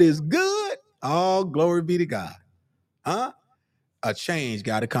Lord is good, oh, glory be to God. Huh? A change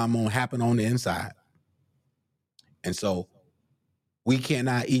got to happen on the inside. And so we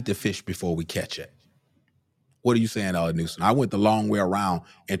cannot eat the fish before we catch it. What are you saying, Elder Newsom? I went the long way around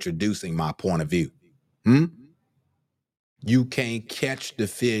introducing my point of view. Hmm? You can't catch the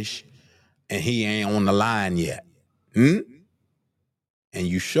fish and he ain't on the line yet. Hmm? And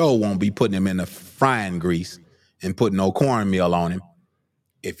you sure won't be putting him in the frying grease and putting no cornmeal on him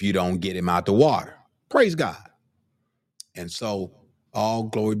if you don't get him out the water. Praise God. And so, all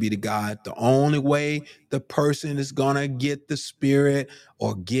glory be to God. The only way the person is going to get the Spirit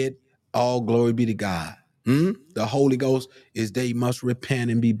or get all glory be to God, the Holy Ghost, is they must repent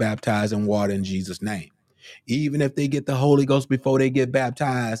and be baptized in water in Jesus' name. Even if they get the Holy Ghost before they get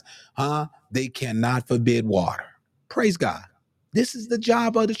baptized, they cannot forbid water. Praise God. This is the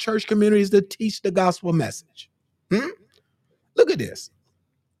job of the church community, is to teach the gospel message. Look at this.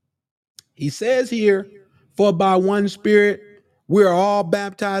 He says here, for by one spirit, we are all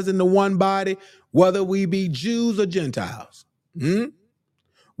baptized into one body, whether we be Jews or Gentiles,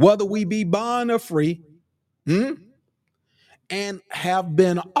 whether we be bond or free, and have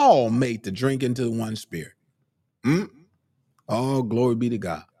been all made to drink into one spirit. Oh, glory be to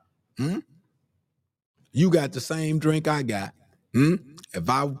God. You got the same drink I got. If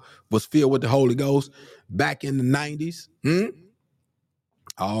I was filled with the Holy Ghost back in the 90s,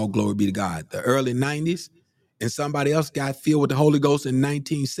 all glory be to God, the early 90s, and somebody else got filled with the Holy Ghost in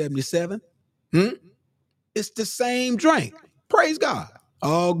 1977, it's the same drink. Praise God.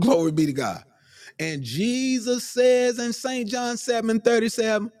 All glory be to God. And Jesus says in St. John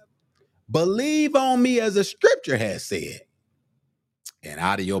 7:37, believe on me as the scripture has said, and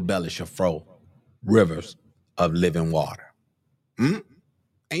out of your belly shall flow rivers of living water.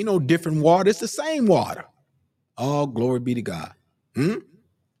 Ain't no different water. It's the same water. All glory be to God.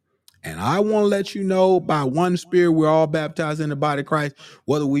 And I want to let you know, by one Spirit, we're all baptized in the body of Christ,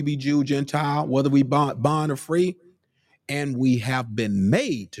 whether we be Jew, Gentile, whether we bond or free, and we have been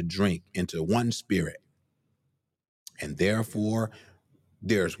made to drink into one Spirit. And therefore,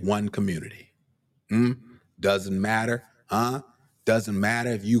 there's one community. Doesn't matter, huh? Doesn't matter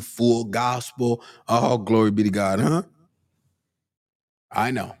if you full gospel. Oh, glory be to God, huh?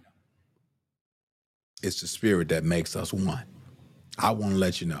 I know. It's the Spirit that makes us one. I want to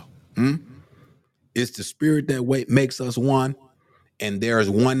let you know. It's the Spirit that makes us one, and there is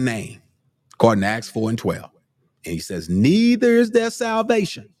one name, according to Acts 4:12. And he says, neither is there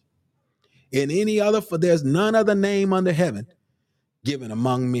salvation in any other, for there's none other name under heaven given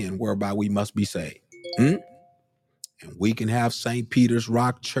among men whereby we must be saved. And we can have St. Peter's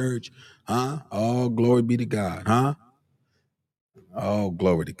Rock Church, huh? Oh, glory be to God, huh? Oh,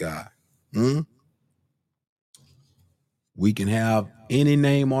 glory to God. We can have any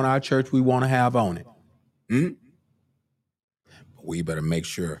name on our church we want to have on it. But we better make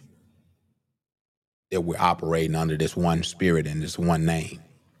sure that we're operating under this one Spirit and this one name.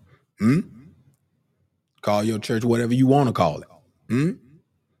 Call your church whatever you want to call it.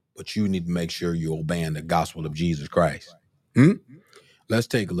 But you need to make sure you're obeying the gospel of Jesus Christ. Let's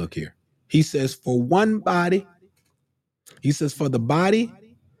take a look here. He says, for one body, he says, for the body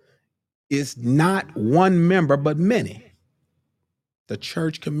is not one member, but many. The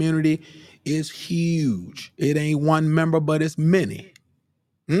church community is huge. It ain't one member, but it's many.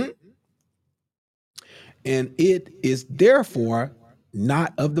 And it is therefore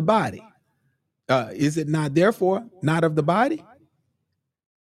not of the body. Is it not therefore not of the body?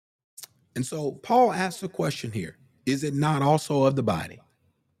 And so Paul asks a question here. Is it not also of the body?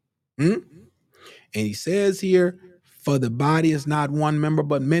 And he says here, for the body is not one member,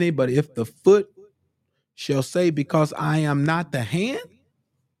 but many. But if the foot shall say, because I am not the hand,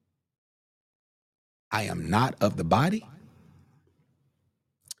 I am not of the body,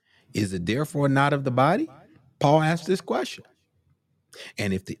 is it therefore not of the body? Paul asked this question.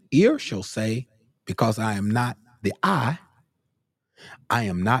 And if the ear shall say, because I am not the eye, I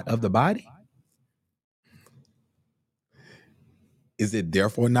am not of the body, is it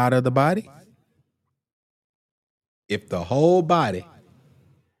therefore not of the body? If the whole body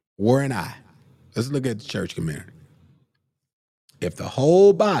were an eye, let's look at the church community. If the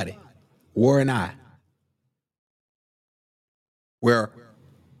whole body were an eye, where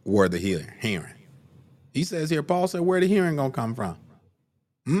were the hearing? He says here, Paul said, where the hearing gonna come from?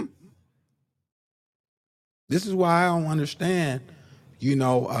 This is why I don't understand,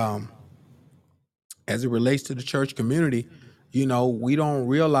 as it relates to the church community, we don't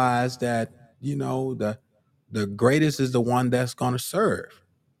realize that, the greatest is the one that's gonna serve.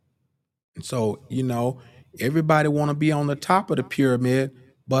 And so, everybody want to be on the top of the pyramid,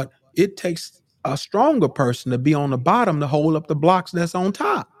 but it takes a stronger person to be on the bottom to hold up the blocks that's on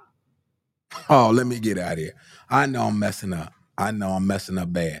top. Oh, let me get out of here. I know I'm messing up. I know I'm messing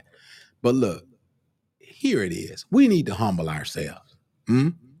up bad. But look, here it is. We need to humble ourselves.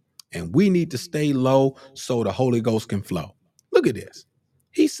 And we need to stay low so the Holy Ghost can flow. Look at this.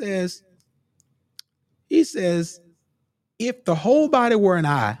 He says, if the whole body were an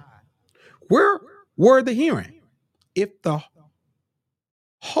eye, where were the hearing? If the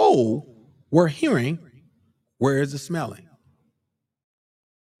whole were hearing, where is the smelling?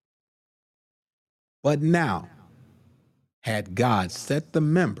 But now had God set the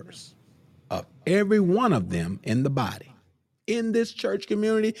members of every one of them in the body. In this church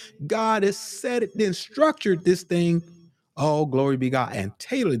community, God has set it, then structured this thing, oh, glory be God, and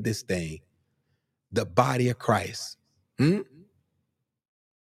tailored this thing, the body of Christ,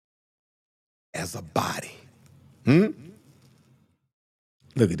 as a body. Look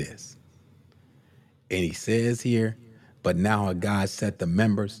at this. And he says here, but now had God set the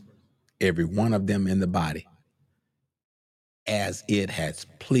members, every one of them in the body, as it has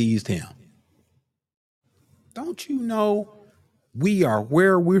pleased him. Don't you know we are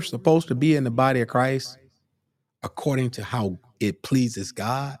where we're supposed to be in the body of Christ according to how it pleases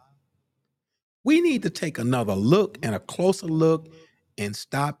God? We need to take another look and a closer look and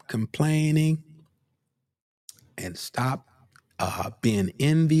stop complaining and stop being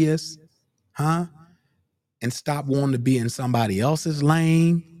envious, huh? And stop wanting to be in somebody else's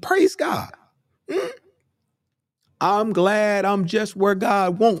lane. Praise God. I'm glad I'm just where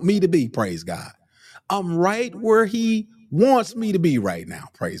God wants me to be. Praise God. I'm right where he wants me to be right now.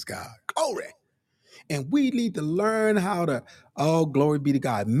 Praise God. Glory. And we need to learn how to, oh, glory be to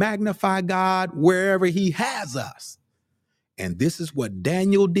God, magnify God wherever he has us And this is what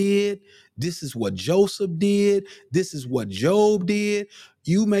Daniel did. This is what Joseph did. This is what Job did.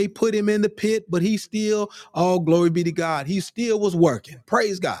 You may put him in the pit, but he still, all glory be to God, he still was working.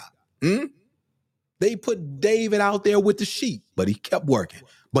 Praise God. Hmm? They put David out there with the sheep, but he kept working.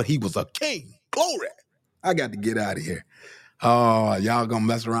 But he was a king. Glory. I got to get out of here. Oh, y'all gonna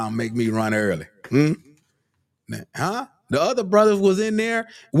mess around and make me run early. Huh? The other brothers was in there.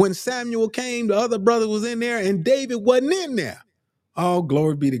 When Samuel came, the other brother was in there, and David wasn't in there. Oh,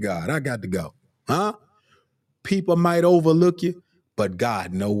 glory be to God. I got to go. Huh? People might overlook you, but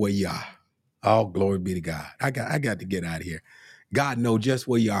God know where you are. Oh, glory be to God. I got to get out of here. God know just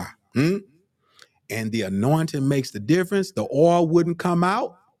where you are. And the anointing makes the difference. The oil wouldn't come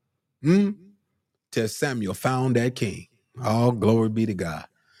out till Samuel found that king. Oh, glory be to God.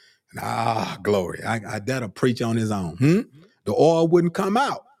 Glory. That'll preach on his own. The oil wouldn't come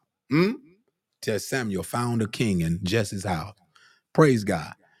out till Samuel found a king in Jesse's house. Praise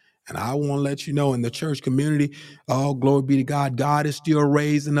God. And I want to let you know in the church community, oh, glory be to God, God is still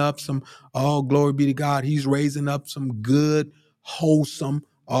raising up some, oh, glory be to God, he's raising up some good, wholesome,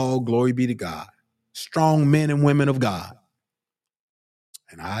 oh, glory be to God, strong men and women of God.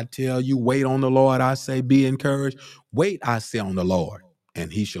 And I tell you, wait on the Lord. I say, be encouraged. Wait, I say, on the Lord,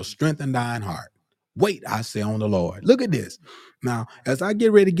 and he shall strengthen thine heart. Wait, I say, on the Lord. Look at this. Now, as I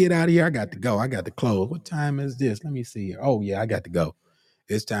get ready to get out of here, I got to go. I got to close. What time is this? Let me see here. Oh, yeah, I got to go.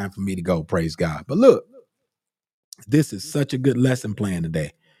 It's time for me to go. Praise God. But look, this is such a good lesson plan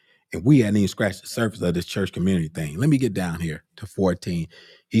today. And we hadn't even scratched the surface of this church community thing. Let me get down here to 14.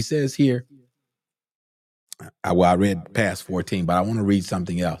 He says here, I read past 14, but I want to read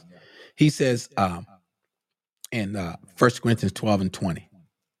something else. He says in 1 Corinthians 12 and 20,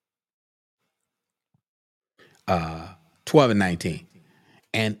 12 and 19.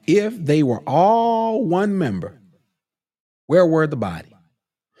 And if they were all one member, where were the body?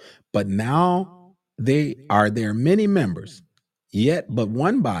 But now there many members, yet but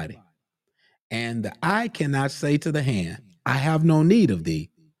one body. And the eye cannot say to the hand, I have no need of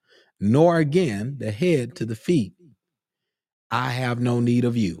thee, nor again the head to the feet, I have no need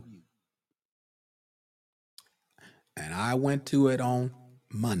of you. And I went to it on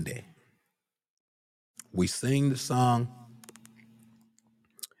Monday. We sing the song,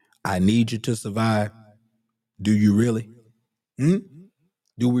 I need you to survive. Do you really?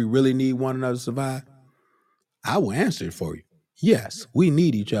 Do we really need one another to survive? I will answer it for you. Yes, we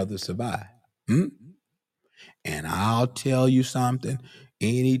need each other to survive. And I'll tell you something,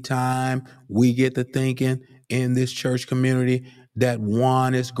 anytime we get to thinking in this church community that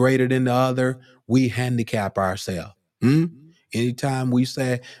one is greater than the other, we handicap ourselves. Anytime we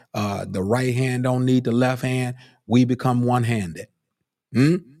say the right hand don't need the left hand, we become one-handed.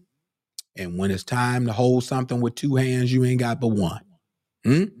 And when it's time to hold something with two hands, you ain't got but one.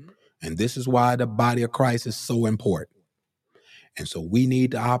 And this is why the body of Christ is so important. And so we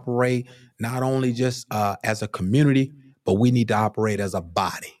need to operate not only just as a community, but we need to operate as a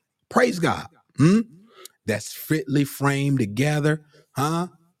body. Praise God. That's fitly framed together.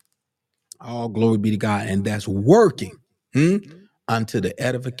 All glory be to God. And that's working unto the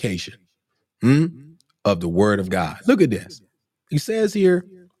edification of the word of God. Look at this. He says here,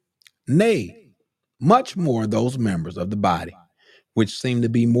 nay, much more those members of the body which seem to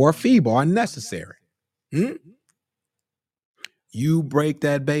be more feeble are necessary. You break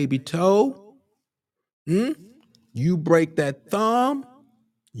that baby toe, you break that thumb,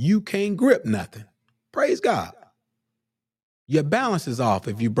 you can't grip nothing. Praise God. Your balance is off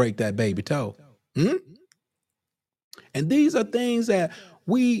if you break that baby toe. And these are things that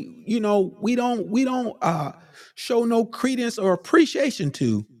we don't show no credence or appreciation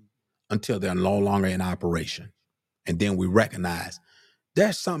to until they're no longer in operation. And then we recognize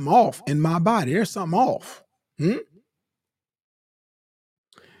there's something off in my body. There's something off. And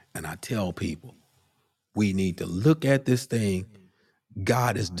I tell people, we need to look at this thing.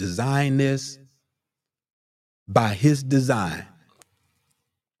 God has designed this by his design.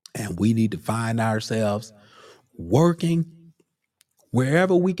 And we need to find ourselves working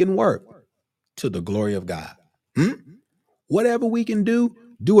wherever we can work to the glory of God. Whatever we can do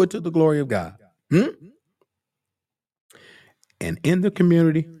it to the glory of God. And in the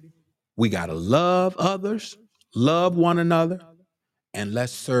community, we got to love others, love one another, and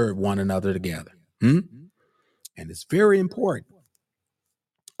let's serve one another together. And it's very important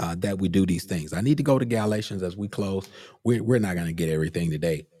that we do these things. I need to go to Galatians as we close. We're not going to get everything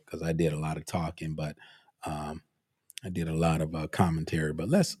today because I did a lot of talking, but I did a lot of commentary. But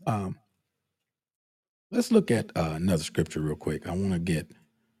let's look at another scripture real quick. I want to get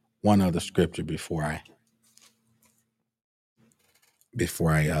one other scripture before I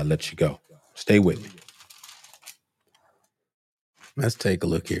before I let you go. Stay with me. Let's take a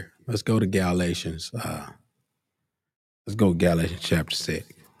look here. Let's go to Galatians. Let's go to Galatians chapter 6.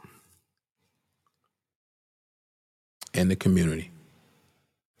 In the community,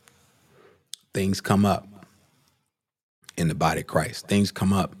 things come up in the body of Christ. Things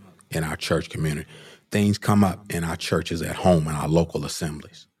come up in our church community. Things come up in our churches at home and our local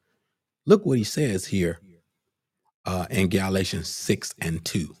assemblies. Look what he says here in Galatians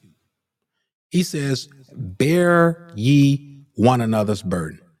 6:2. He says, bear ye one another's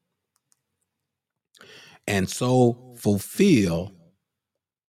burden, and so fulfill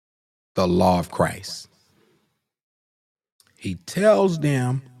the law of Christ. He tells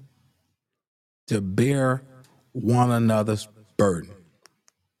them to bear one another's burden.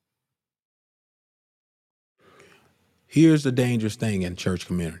 Here's the dangerous thing in church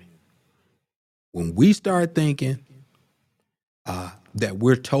community. When we start thinking that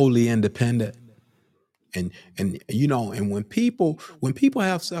we're totally independent, and when people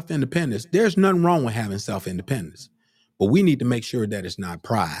have self-independence, there's nothing wrong with having self-independence, but we need to make sure that it's not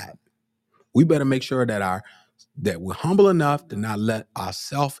pride. We better make sure that we're humble enough to not let our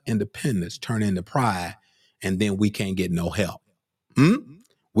self-independence turn into pride, and then we can't get no help.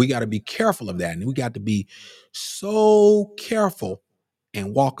 We got to be careful of that, and we got to be so careful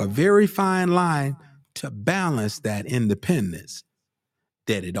and walk a very fine line to balance that independence,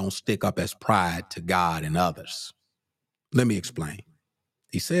 that it don't stick up as pride to God and others. Let me explain.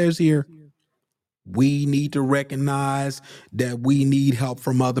 He says here, we need to recognize that we need help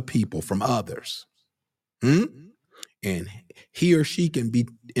from other people, from others. And he or she can be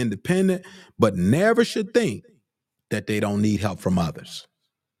independent, but never should think that they don't need help from others.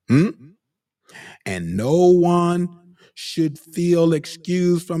 And no one should feel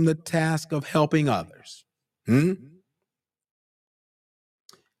excused from the task of helping others.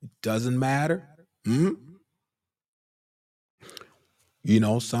 Doesn't matter.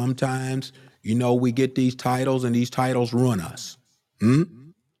 Sometimes, we get these titles and these titles run us.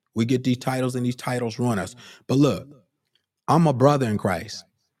 We get these titles and these titles run us. But look, I'm a brother in Christ.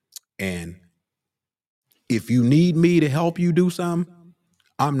 And if you need me to help you do something,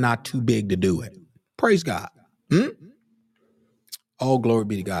 I'm not too big to do it. Praise God. Oh, glory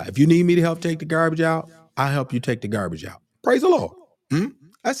be to God. If you need me to help take the garbage out, I'll help you take the garbage out. Praise the Lord.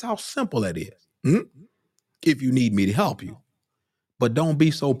 That's how simple that is. If you need me to help you. But don't be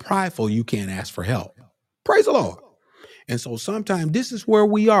so prideful you can't ask for help. Praise the Lord. And so sometimes this is where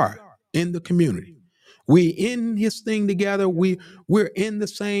we are in the community. We in his thing together. We're in the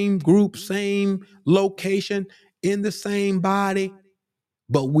same group, same location, in the same body,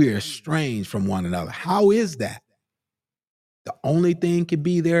 but we're estranged from one another. How is that? The only thing could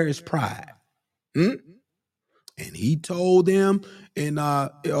be there is pride. And he told them in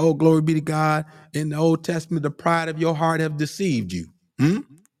oh, glory be to God, in the Old Testament, the pride of your heart have deceived you.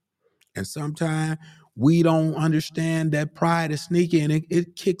 And sometimes we don't understand that pride is sneaky, and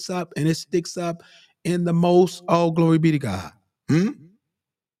it kicks up and it sticks up in the most, oh, glory be to God,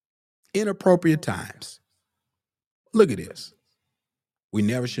 inappropriate times. Look at this. We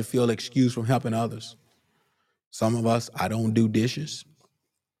never should feel excused from helping others. Some of us, I don't do dishes.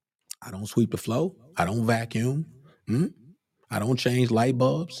 I don't sweep the floor. I don't vacuum. I don't change light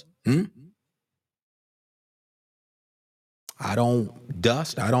bulbs. I don't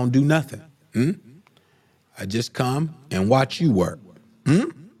dust. I don't do nothing. I just come and watch you work.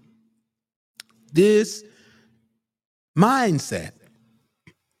 This mindset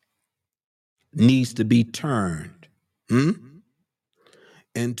needs to be turned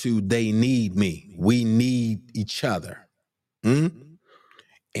into they need me. We need each other.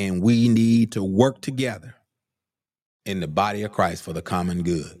 And we need to work together in the body of Christ for the common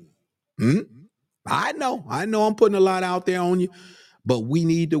good. I know I'm putting a lot out there on you, but we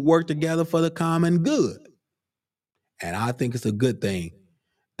need to work together for the common good. And I think it's a good thing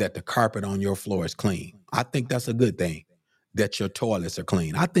that the carpet on your floor is clean. I think that's a good thing that your toilets are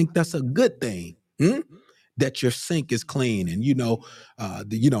clean. I think that's a good thing. That your sink is clean, and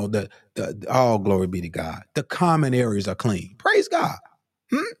the all glory be to God. The common areas are clean. Praise God.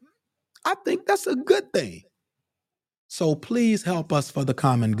 I think that's a good thing. So please help us for the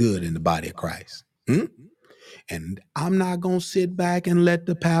common good in the body of Christ. And I'm not going to sit back and let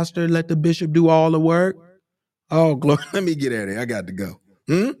the pastor, let the bishop do all the work. Oh, glory. Let me get at it. I got to go.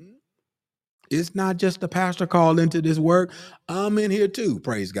 It's not just the pastor called into this work. I'm in here too.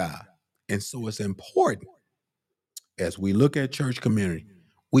 Praise God. And so it's important as we look at church community,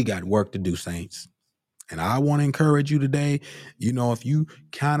 we got work to do, saints. And I want to encourage you today, if you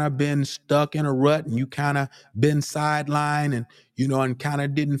kind of been stuck in a rut and you kind of been sidelined and, and kind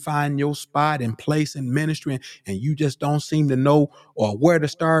of didn't find your spot and place in ministry and you just don't seem to know or where to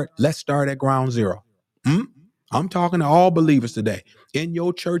start, let's start at ground zero. I'm talking to all believers today. In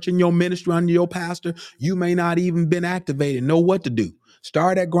your church, in your ministry, under your pastor, you may not even been activated, know what to do.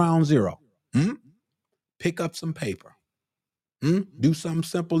 Start at ground zero. Pick up some paper. Do something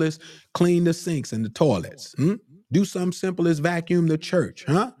simple as clean the sinks and the toilets. Do something simple as vacuum the church.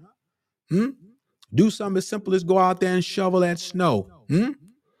 Do something as simple as go out there and shovel that snow.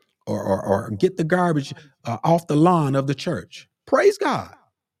 Or get the garbage off the lawn of the church. Praise God.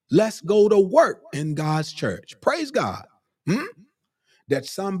 Let's go to work in God's church. Praise God. That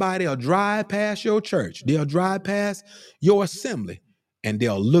somebody will drive past your church. They'll drive past your assembly and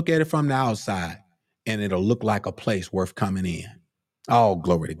they'll look at it from the outside and it'll look like a place worth coming in. Oh,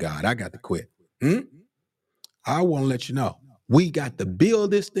 glory to God. I got to quit. I want to let you know, we got to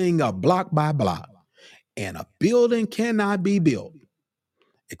build this thing up block by block. And a building cannot be built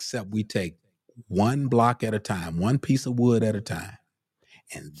except we take one block at a time, one piece of wood at a time.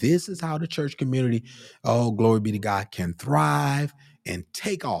 And this is how the church community, oh, glory be to God, can thrive and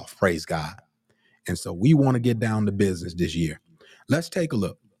take off. Praise God. And so we want to get down to business this year. Let's take a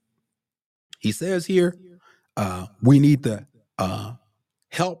look. He says here, we need to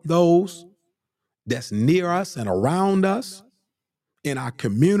help those that's near us and around us, in our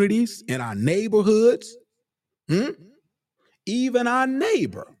communities, in our neighborhoods, even our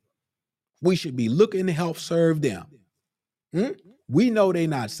neighbor. We should be looking to help serve them. We know they're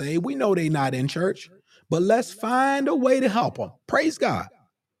not saved. We know they're not in church, but let's find a way to help them. Praise God.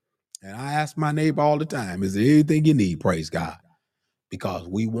 And I ask my neighbor all the time, is there anything you need? Praise God. Because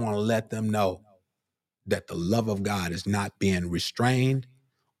we want to let them know that the love of God is not being restrained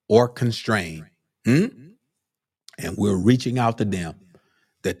or constrained. And we're reaching out to them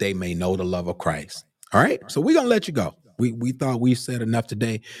that they may know the love of Christ. All right. So we're going to let you go. We thought we said enough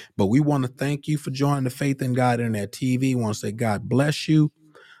today, but we want to thank you for joining the Faith in God Internet TV. We want to say God bless you.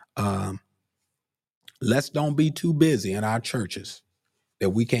 Let's don't be too busy in our churches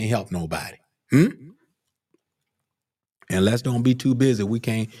that we can't help nobody. And let's don't be too busy. We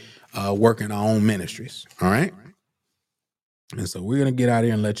can't work in our own ministries. All right. And so we're going to get out of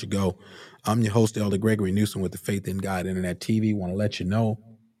here and let you go. I'm your host, Elder Gregory Newsom with the Faith in God Internet TV. Want to let you know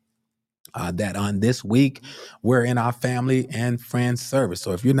that on this week, we're in our family and friends service.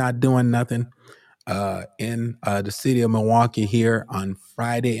 So if you're not doing nothing in the city of Milwaukee here on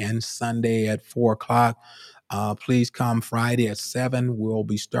Friday and Sunday at 4:00, please come Friday at 7. We'll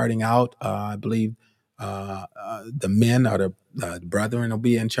be starting out, I believe, the men or the brethren will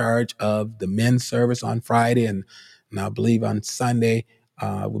be in charge of the men's service on Friday. And I believe on Sunday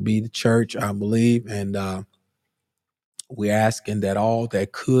will be the church, I believe. And we're asking that all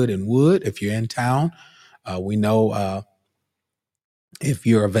that could and would, if you're in town, we know if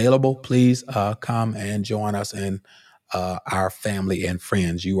you're available, please come and join us in our family and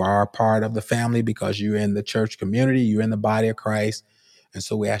friends. You are a part of the family because you're in the church community, you're in the body of Christ. And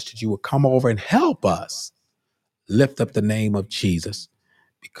so we ask that you would come over and help us lift up the name of Jesus,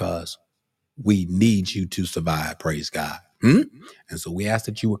 because we need you to survive. Praise God. And so we ask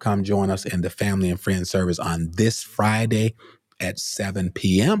that you would come join us in the family and friends service on this Friday at 7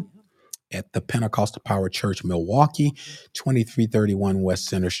 p.m. at the Pentecostal Power Church, Milwaukee, 2331 West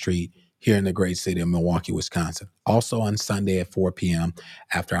Center Street, here in the great city of Milwaukee, Wisconsin. Also on Sunday at 4 p.m.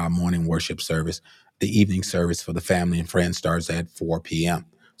 after our morning worship service, the evening service for the family and friends starts at 4 p.m.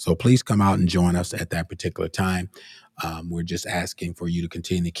 So please come out and join us at that particular time. We're just asking for you to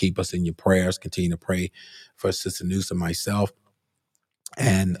continue to keep us in your prayers, continue to pray for Sister Newsom, myself,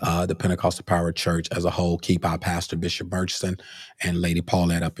 and the Pentecostal Power Church as a whole. Keep our pastor, Bishop Murchison, and Lady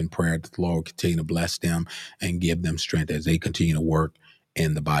Paulette up in prayer that the Lord continue to bless them and give them strength as they continue to work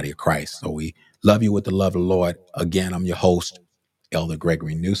in the body of Christ. So we love you with the love of the Lord. Again, I'm your host, Elder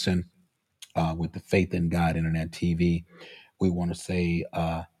Gregory Newsom, with the Faith in God Internet TV. We want to say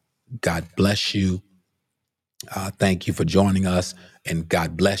God bless you. Thank you for joining us, and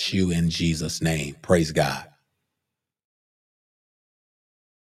God bless you in Jesus' name. Praise God.